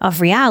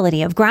 of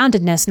reality, of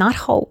groundedness, not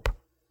hope.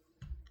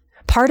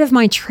 Part of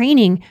my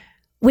training,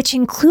 which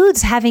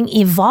includes having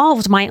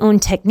evolved my own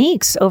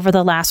techniques over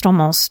the last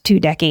almost 2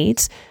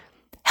 decades,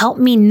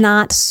 helped me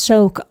not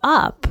soak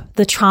up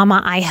the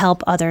trauma I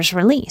help others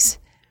release.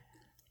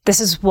 This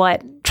is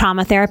what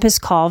trauma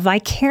therapists call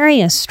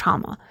vicarious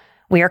trauma.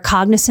 We are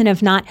cognizant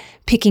of not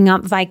picking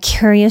up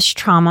vicarious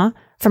trauma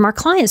from our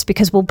clients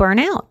because we'll burn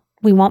out.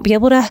 We won't be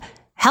able to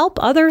help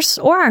others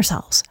or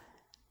ourselves.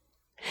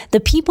 The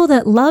people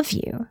that love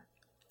you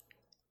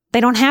They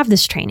don't have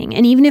this training.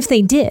 And even if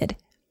they did,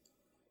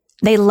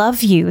 they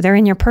love you. They're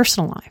in your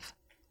personal life.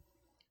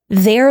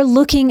 They're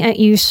looking at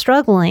you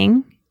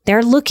struggling.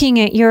 They're looking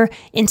at your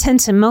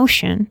intense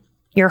emotion,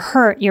 your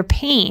hurt, your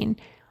pain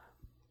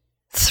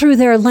through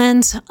their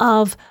lens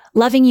of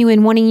loving you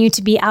and wanting you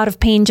to be out of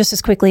pain just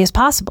as quickly as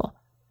possible.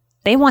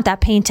 They want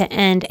that pain to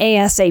end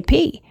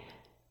ASAP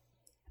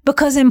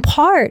because in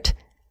part,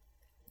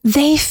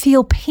 they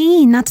feel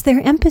pain. That's their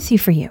empathy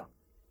for you.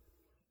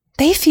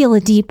 They feel a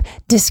deep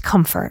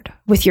discomfort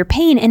with your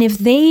pain. And if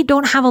they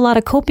don't have a lot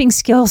of coping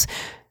skills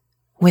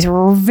with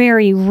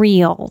very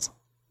real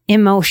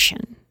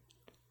emotion,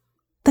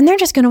 then they're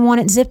just going to want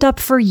it zipped up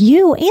for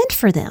you and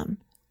for them.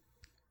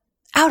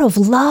 Out of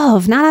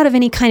love, not out of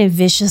any kind of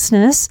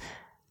viciousness.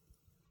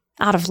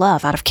 Out of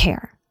love, out of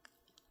care.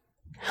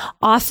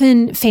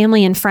 Often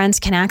family and friends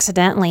can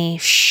accidentally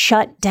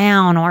shut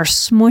down or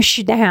smush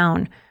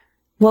down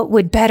what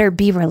would better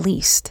be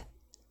released.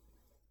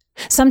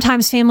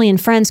 Sometimes family and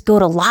friends go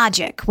to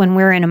logic when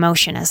we're in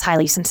emotion as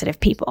highly sensitive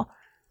people.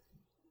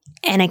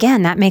 And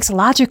again, that makes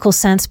logical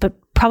sense, but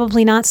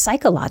probably not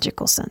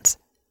psychological sense.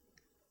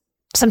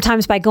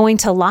 Sometimes by going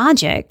to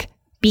logic,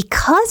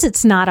 because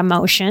it's not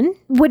emotion,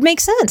 would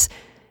make sense.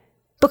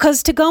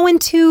 Because to go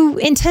into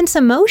intense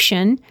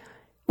emotion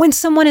when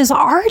someone is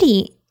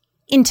already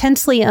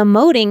intensely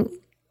emoting,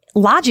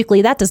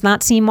 logically, that does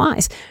not seem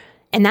wise.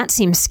 And that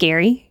seems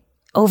scary,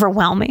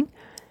 overwhelming.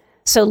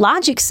 So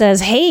logic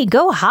says, hey,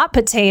 go hot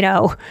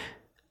potato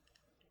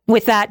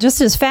with that just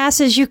as fast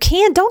as you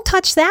can. Don't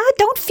touch that.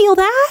 Don't feel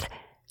that.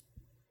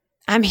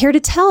 I'm here to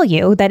tell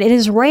you that it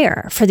is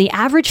rare for the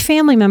average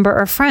family member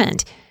or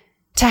friend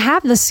to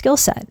have the skill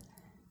set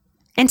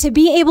and to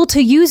be able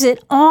to use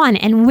it on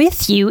and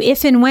with you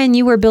if and when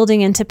you are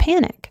building into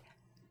panic.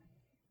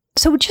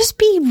 So just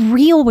be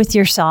real with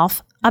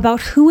yourself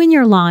about who in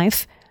your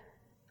life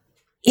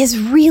is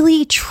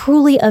really,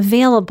 truly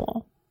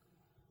available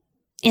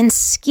in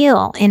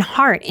skill, in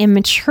heart, in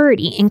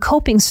maturity, in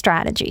coping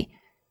strategy,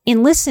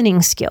 in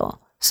listening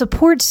skill,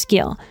 support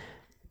skill,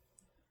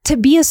 to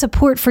be a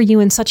support for you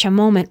in such a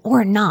moment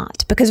or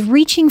not. Because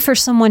reaching for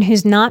someone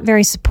who's not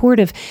very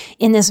supportive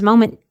in this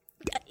moment,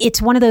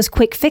 it's one of those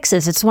quick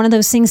fixes. It's one of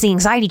those things the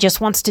anxiety just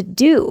wants to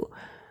do.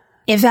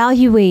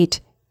 Evaluate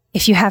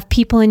if you have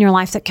people in your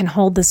life that can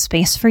hold the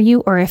space for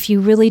you, or if you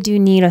really do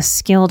need a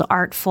skilled,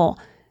 artful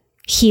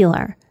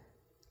healer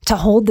to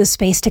hold the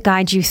space to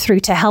guide you through,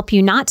 to help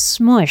you not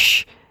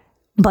smush,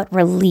 but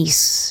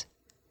release.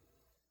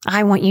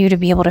 I want you to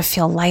be able to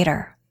feel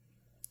lighter,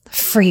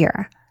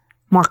 freer,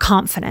 more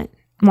confident,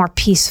 more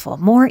peaceful,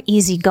 more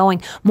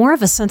easygoing, more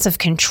of a sense of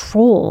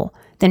control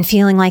than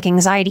feeling like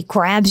anxiety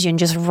grabs you and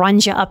just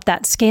runs you up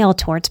that scale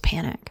towards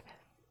panic.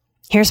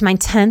 Here's my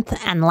 10th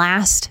and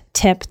last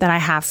tip that I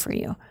have for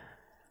you.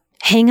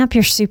 Hang up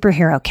your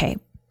superhero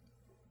cape.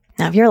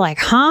 Now, if you're like,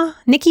 huh,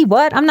 Nikki,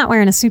 what? I'm not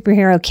wearing a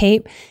superhero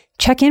cape.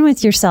 Check in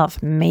with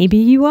yourself. Maybe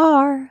you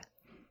are.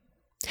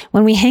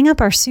 When we hang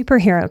up our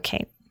superhero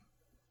cape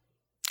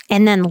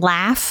and then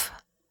laugh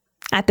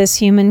at this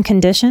human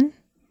condition,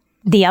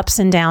 the ups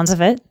and downs of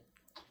it,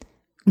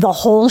 the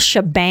whole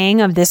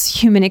shebang of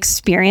this human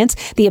experience,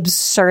 the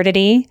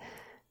absurdity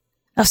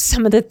of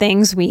some of the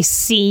things we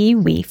see,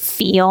 we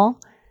feel,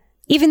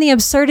 even the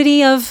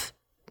absurdity of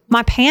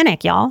my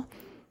panic, y'all,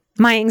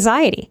 my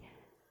anxiety.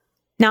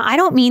 Now, I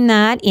don't mean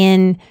that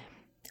in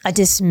a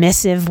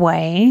dismissive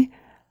way.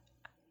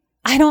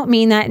 I don't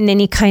mean that in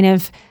any kind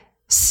of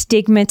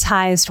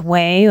stigmatized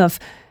way of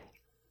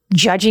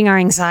judging our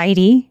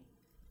anxiety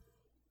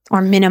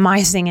or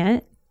minimizing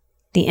it,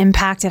 the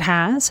impact it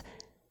has.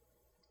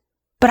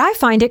 But I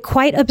find it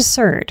quite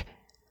absurd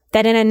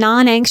that in a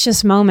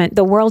non-anxious moment,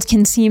 the world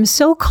can seem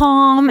so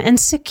calm and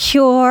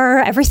secure,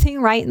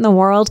 everything right in the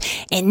world.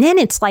 And then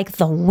it's like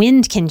the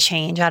wind can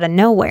change out of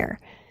nowhere.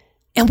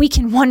 And we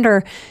can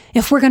wonder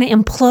if we're going to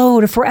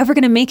implode, if we're ever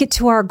going to make it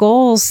to our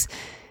goals.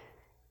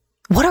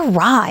 What a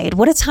ride.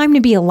 What a time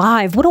to be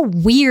alive. What a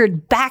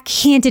weird,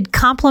 backhanded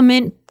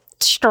compliment,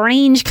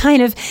 strange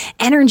kind of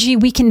energy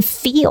we can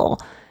feel.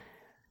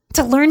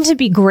 To learn to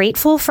be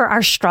grateful for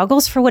our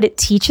struggles, for what it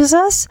teaches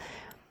us.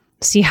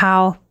 See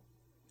how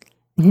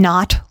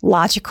not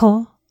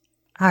logical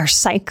our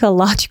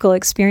psychological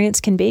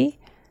experience can be?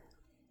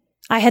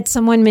 I had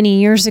someone many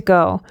years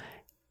ago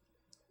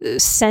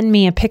send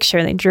me a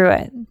picture. They drew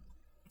it.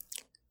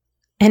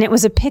 And it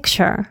was a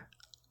picture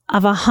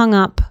of a hung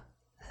up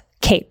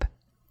cape.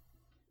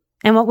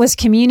 And what was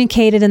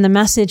communicated in the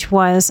message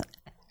was,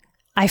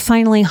 I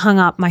finally hung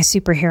up my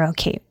superhero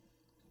cape.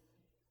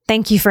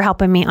 Thank you for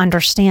helping me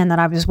understand that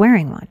I was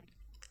wearing one.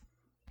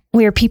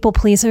 We are people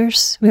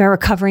pleasers. We are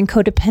recovering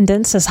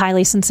codependents as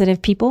highly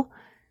sensitive people,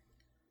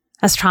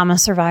 as trauma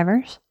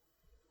survivors.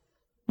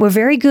 We're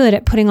very good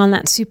at putting on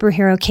that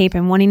superhero cape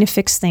and wanting to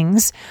fix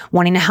things,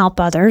 wanting to help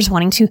others,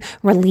 wanting to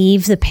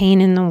relieve the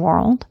pain in the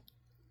world.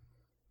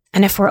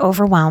 And if we're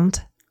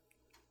overwhelmed,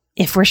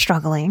 if we're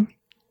struggling,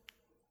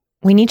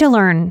 we need to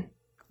learn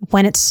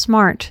when it's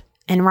smart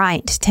and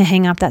right to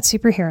hang up that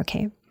superhero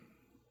cape.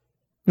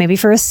 Maybe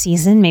for a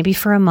season, maybe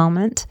for a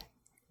moment,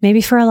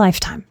 maybe for a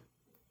lifetime.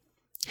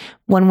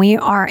 When we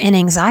are in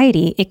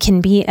anxiety, it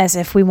can be as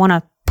if we want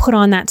to put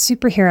on that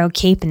superhero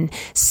cape and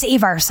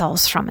save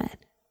ourselves from it.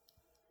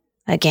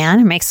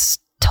 Again, it makes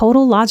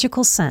total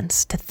logical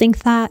sense to think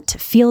that, to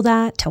feel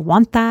that, to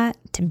want that,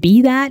 to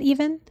be that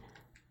even.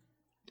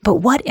 But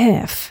what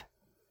if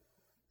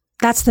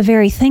that's the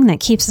very thing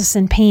that keeps us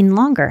in pain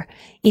longer?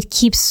 It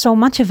keeps so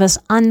much of us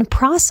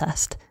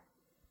unprocessed.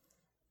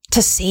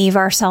 To save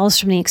ourselves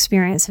from the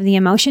experience of the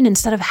emotion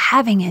instead of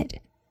having it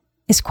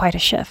is quite a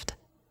shift.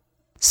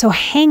 So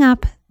hang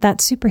up that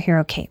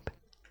superhero cape.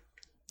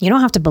 You don't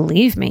have to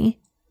believe me.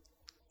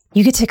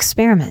 You get to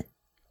experiment.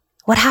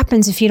 What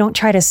happens if you don't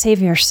try to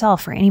save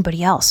yourself or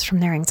anybody else from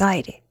their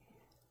anxiety?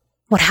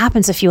 What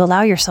happens if you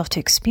allow yourself to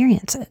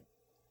experience it?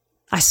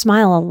 I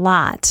smile a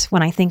lot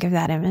when I think of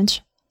that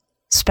image,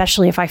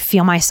 especially if I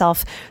feel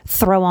myself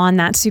throw on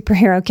that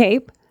superhero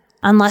cape.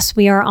 Unless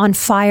we are on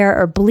fire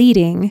or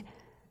bleeding,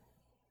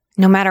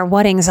 no matter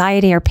what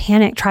anxiety or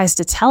panic tries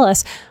to tell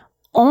us,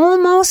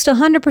 almost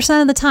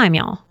 100% of the time,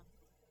 y'all,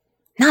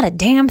 not a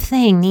damn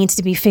thing needs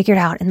to be figured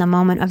out in the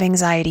moment of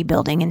anxiety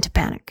building into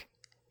panic.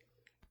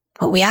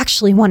 What we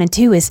actually want to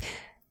do is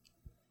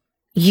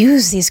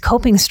use these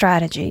coping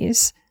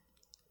strategies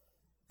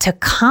to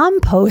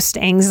compost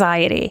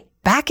anxiety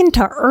back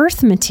into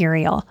earth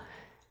material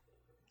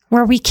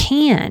where we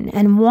can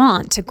and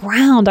want to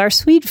ground our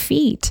sweet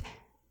feet.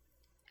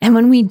 And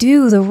when we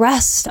do, the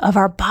rest of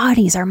our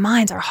bodies, our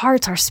minds, our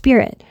hearts, our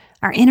spirit,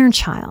 our inner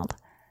child,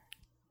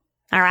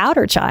 our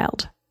outer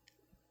child,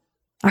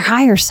 our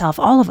higher self,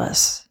 all of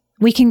us,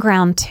 we can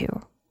ground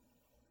too.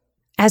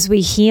 As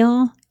we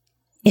heal,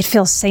 it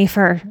feels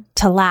safer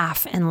to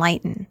laugh and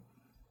lighten,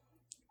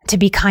 to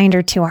be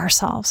kinder to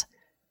ourselves.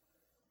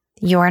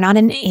 You are not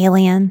an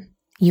alien.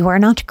 You are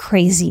not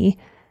crazy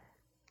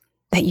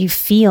that you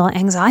feel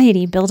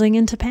anxiety building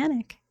into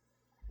panic.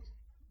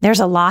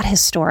 There's a lot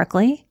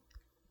historically,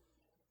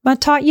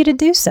 but taught you to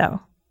do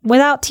so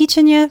without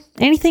teaching you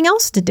anything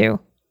else to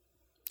do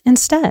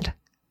instead.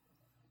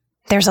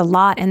 There's a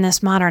lot in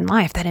this modern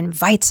life that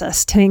invites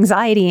us to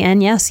anxiety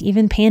and, yes,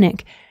 even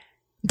panic.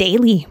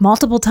 Daily,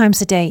 multiple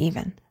times a day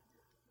even.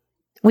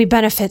 We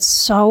benefit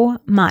so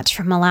much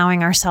from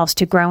allowing ourselves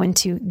to grow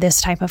into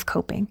this type of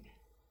coping.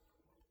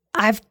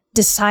 I've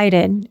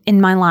decided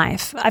in my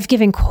life, I've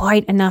given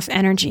quite enough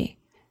energy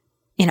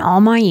in all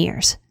my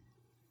years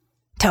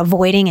to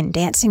avoiding and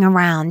dancing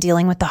around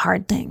dealing with the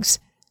hard things.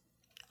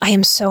 I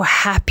am so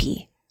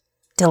happy,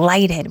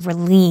 delighted,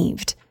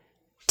 relieved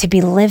to be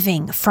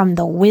living from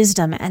the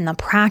wisdom and the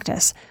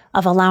practice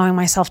of allowing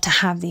myself to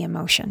have the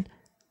emotion.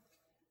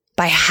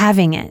 By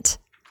having it,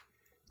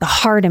 the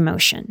hard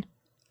emotion,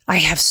 I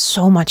have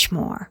so much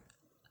more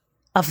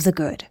of the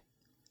good,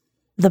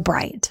 the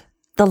bright,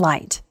 the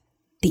light,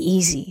 the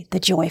easy, the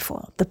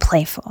joyful, the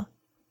playful.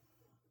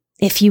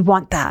 If you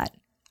want that,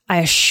 I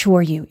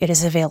assure you it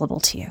is available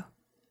to you.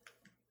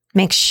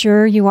 Make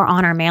sure you are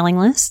on our mailing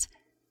list,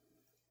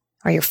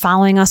 or you're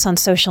following us on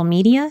social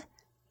media,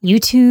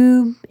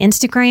 YouTube,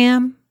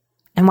 Instagram,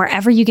 and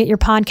wherever you get your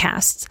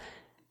podcasts.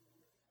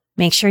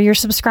 Make sure you're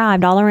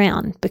subscribed all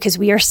around, because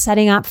we are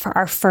setting up for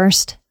our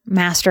first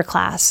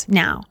masterclass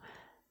now.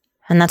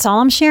 And that's all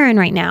I'm sharing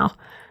right now.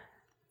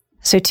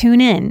 So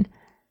tune in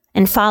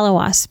and follow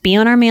us. Be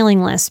on our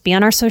mailing list. Be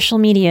on our social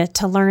media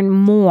to learn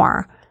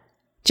more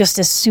just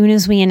as soon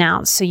as we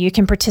announce, so you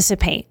can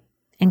participate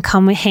and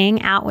come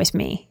hang out with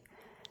me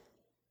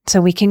so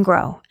we can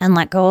grow and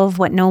let go of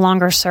what no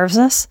longer serves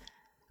us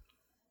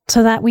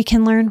so that we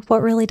can learn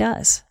what really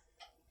does.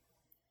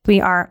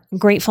 We are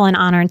grateful and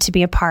honored to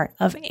be a part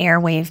of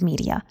Airwave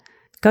Media.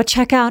 Go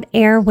check out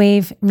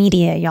Airwave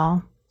Media,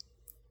 y'all,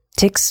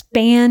 to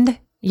expand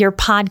your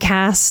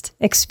podcast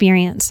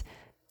experience.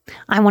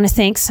 I want to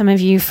thank some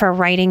of you for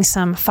writing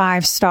some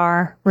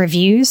 5-star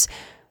reviews.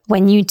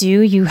 When you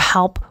do, you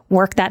help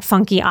work that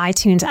funky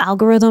iTunes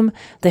algorithm.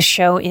 The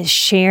show is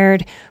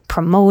shared,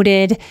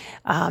 promoted,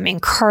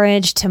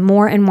 encouraged to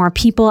more and more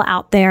people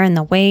out there in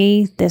the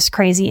way this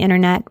crazy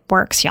internet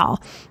works, y'all.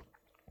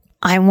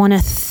 I want to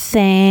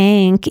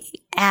thank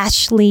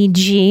Ashley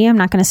G. I'm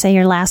not going to say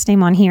your last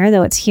name on here,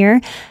 though it's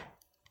here.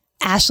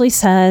 Ashley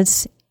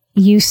says,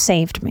 "You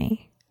saved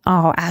me."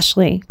 Oh,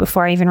 Ashley,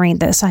 before I even read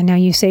this, I know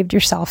you saved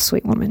yourself,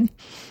 sweet woman.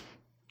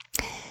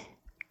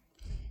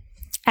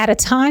 At a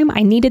time,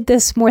 I needed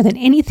this more than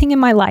anything in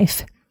my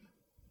life.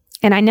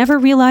 And I never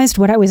realized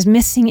what I was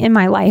missing in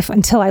my life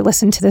until I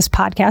listened to this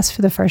podcast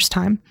for the first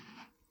time.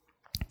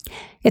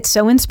 It's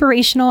so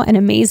inspirational and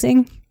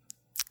amazing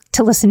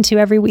to listen to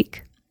every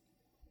week.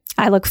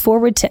 I look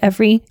forward to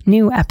every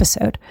new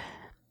episode.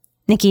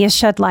 Nikki has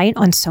shed light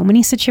on so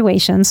many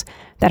situations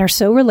that are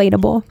so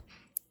relatable,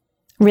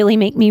 really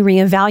make me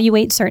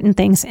reevaluate certain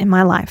things in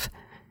my life.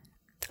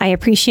 I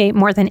appreciate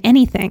more than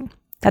anything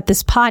that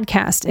this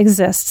podcast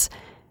exists,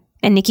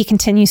 and Nikki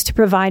continues to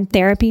provide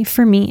therapy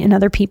for me and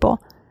other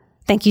people.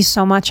 Thank you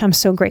so much. I'm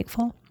so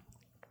grateful.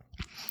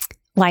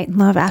 Light and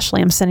love,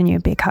 Ashley. I'm sending you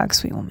a big hug,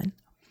 sweet woman.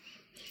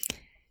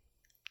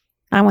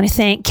 I want to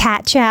thank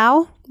Kat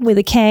Chow with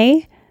a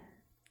K.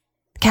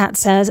 Kat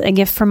says, "A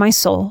gift for my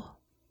soul.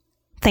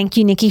 Thank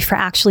you, Nikki, for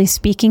actually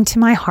speaking to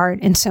my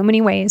heart in so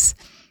many ways,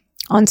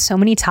 on so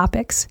many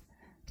topics.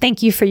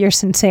 Thank you for your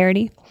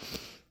sincerity.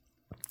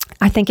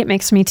 I think it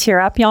makes me tear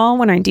up, y'all,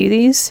 when I do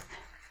these,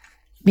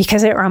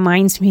 because it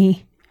reminds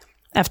me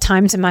of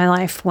times in my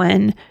life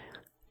when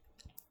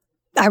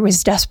I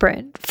was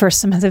desperate for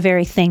some of the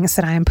very things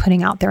that I am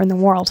putting out there in the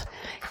world.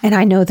 And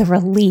I know the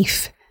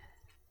relief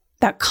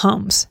that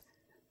comes,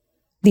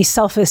 the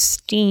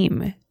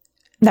self-esteem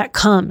that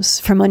comes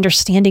from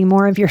understanding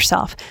more of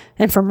yourself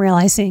and from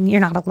realizing you're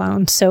not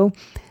alone. So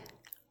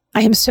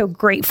I am so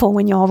grateful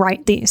when y'all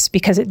write these,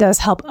 because it does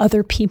help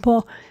other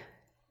people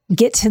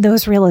get to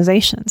those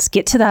realizations,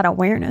 get to that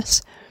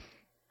awareness.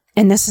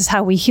 And this is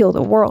how we heal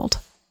the world,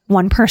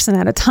 one person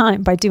at a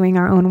time, by doing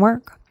our own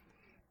work.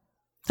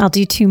 I'll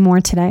do 2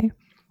 more today.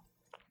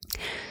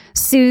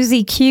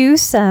 Susie Q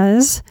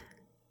says,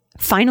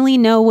 finally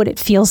know what it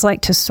feels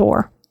like to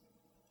soar.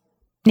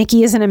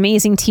 Nikki is an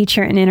amazing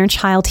teacher in inner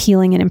child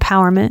healing and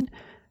empowerment.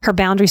 Her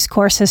Boundaries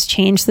course has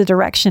changed the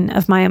direction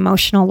of my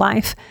emotional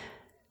life,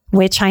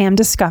 which I am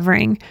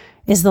discovering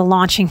is the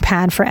launching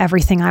pad for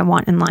everything I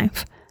want in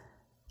life.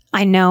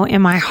 I know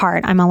in my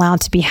heart I'm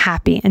allowed to be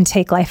happy and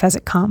take life as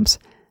it comes.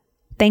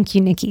 Thank you,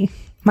 Nikki.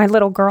 My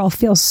little girl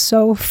feels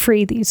so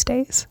free these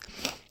days.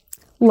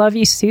 Love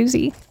you,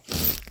 Susie.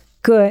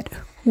 Good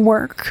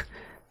work.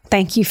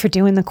 Thank you for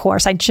doing the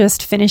course. I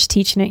just finished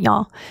teaching it,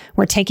 y'all.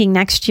 We're taking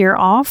next year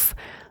off.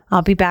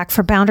 I'll be back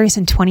for Boundaries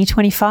in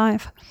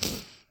 2025.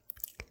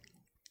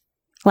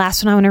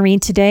 Last one I want to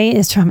read today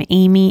is from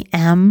Amy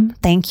M.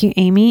 Thank you,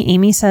 Amy.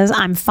 Amy says,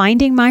 I'm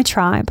finding my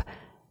tribe.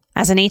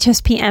 As an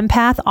HSP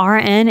empath,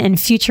 RN, and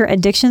future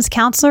addictions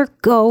counselor,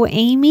 go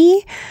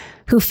Amy,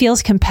 who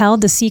feels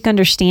compelled to seek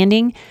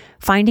understanding,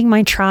 finding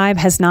my tribe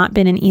has not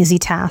been an easy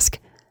task.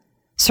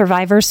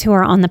 Survivors who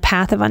are on the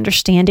path of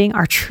understanding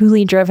are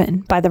truly driven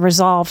by the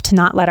resolve to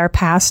not let our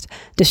past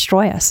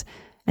destroy us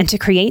and to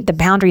create the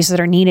boundaries that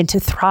are needed to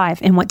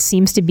thrive in what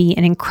seems to be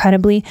an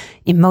incredibly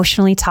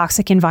emotionally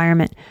toxic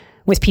environment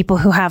with people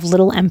who have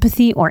little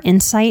empathy or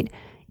insight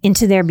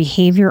into their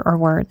behavior or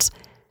words.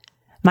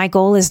 My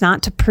goal is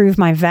not to prove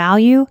my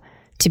value,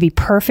 to be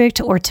perfect,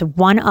 or to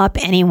one-up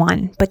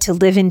anyone, but to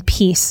live in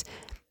peace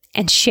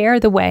and share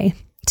the way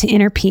to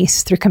inner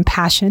peace through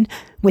compassion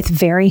with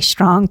very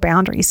strong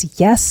boundaries.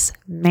 Yes,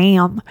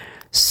 ma'am.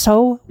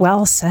 So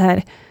well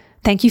said.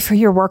 Thank you for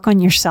your work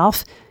on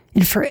yourself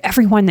and for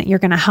everyone that you're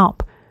going to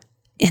help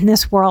in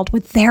this world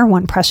with their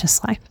one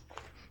precious life.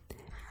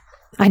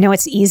 I know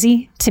it's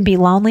easy to be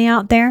lonely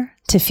out there,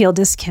 to feel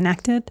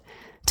disconnected,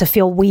 to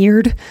feel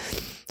weird,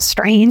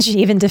 strange,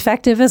 even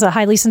defective as a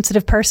highly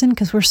sensitive person,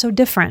 because we're so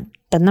different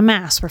than the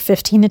mass. We're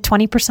 15 to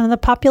 20% of the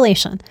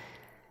population.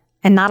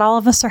 And not all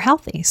of us are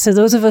healthy. So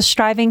those of us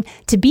striving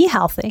to be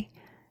healthy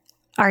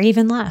are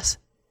even less.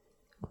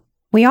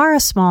 We are a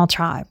small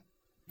tribe,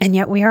 and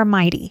yet we are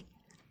mighty.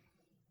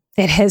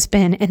 It has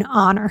been an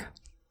honor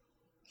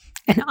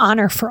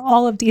for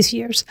all of these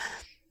years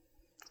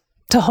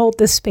to hold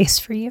this space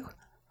for you.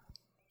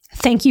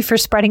 Thank you for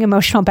spreading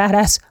emotional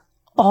badass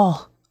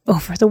all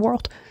over the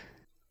world.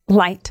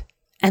 Light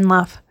and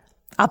love.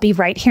 I'll be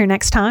right here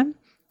next time,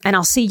 and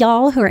I'll see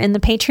y'all who are in the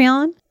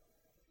Patreon.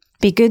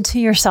 Be good to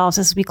yourselves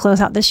as we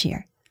close out this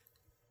year.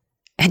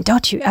 And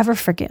don't you ever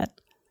forget,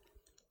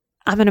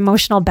 I'm an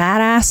emotional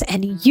badass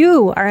and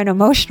you are an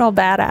emotional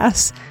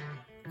badass.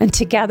 And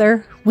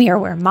together we are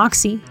where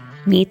Moxie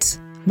meets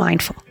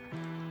mindful.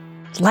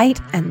 Light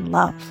and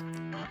love.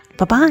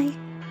 Bye-bye.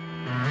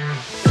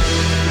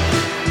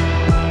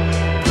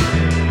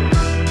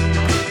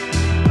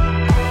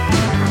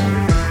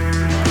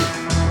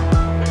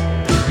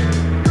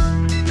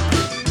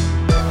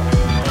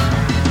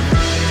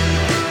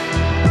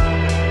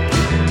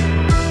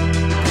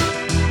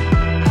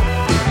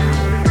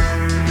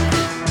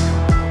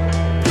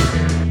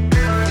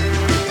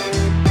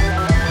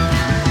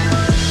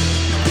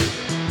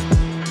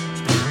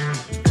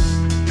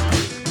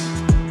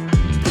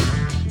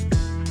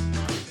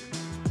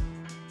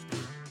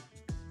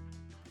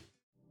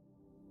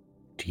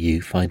 Do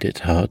you find it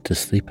hard to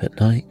sleep at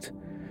night?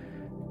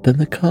 Then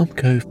the Calm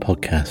Cove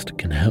podcast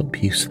can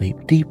help you sleep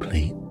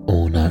deeply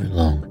all night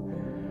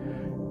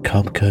long.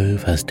 Calm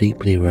Cove has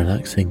deeply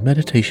relaxing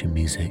meditation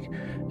music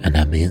and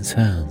ambient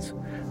sounds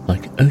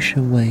like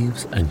ocean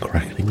waves and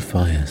crackling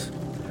fires.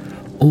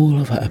 All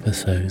of our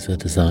episodes are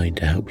designed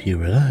to help you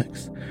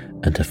relax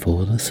and to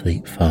fall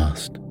asleep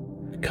fast.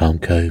 Calm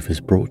Cove is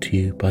brought to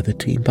you by the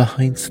team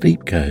behind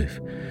Sleep Cove,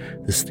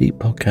 the sleep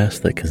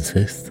podcast that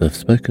consists of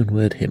spoken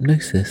word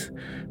hypnosis,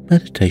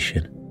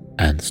 meditation,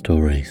 and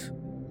stories.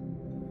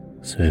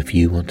 So if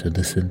you want to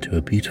listen to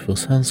a beautiful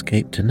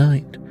soundscape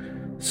tonight,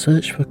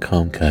 search for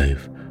Calm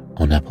Cove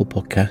on Apple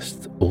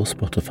Podcasts or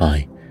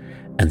Spotify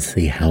and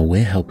see how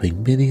we're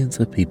helping millions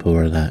of people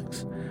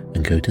relax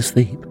and go to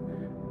sleep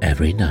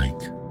every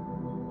night.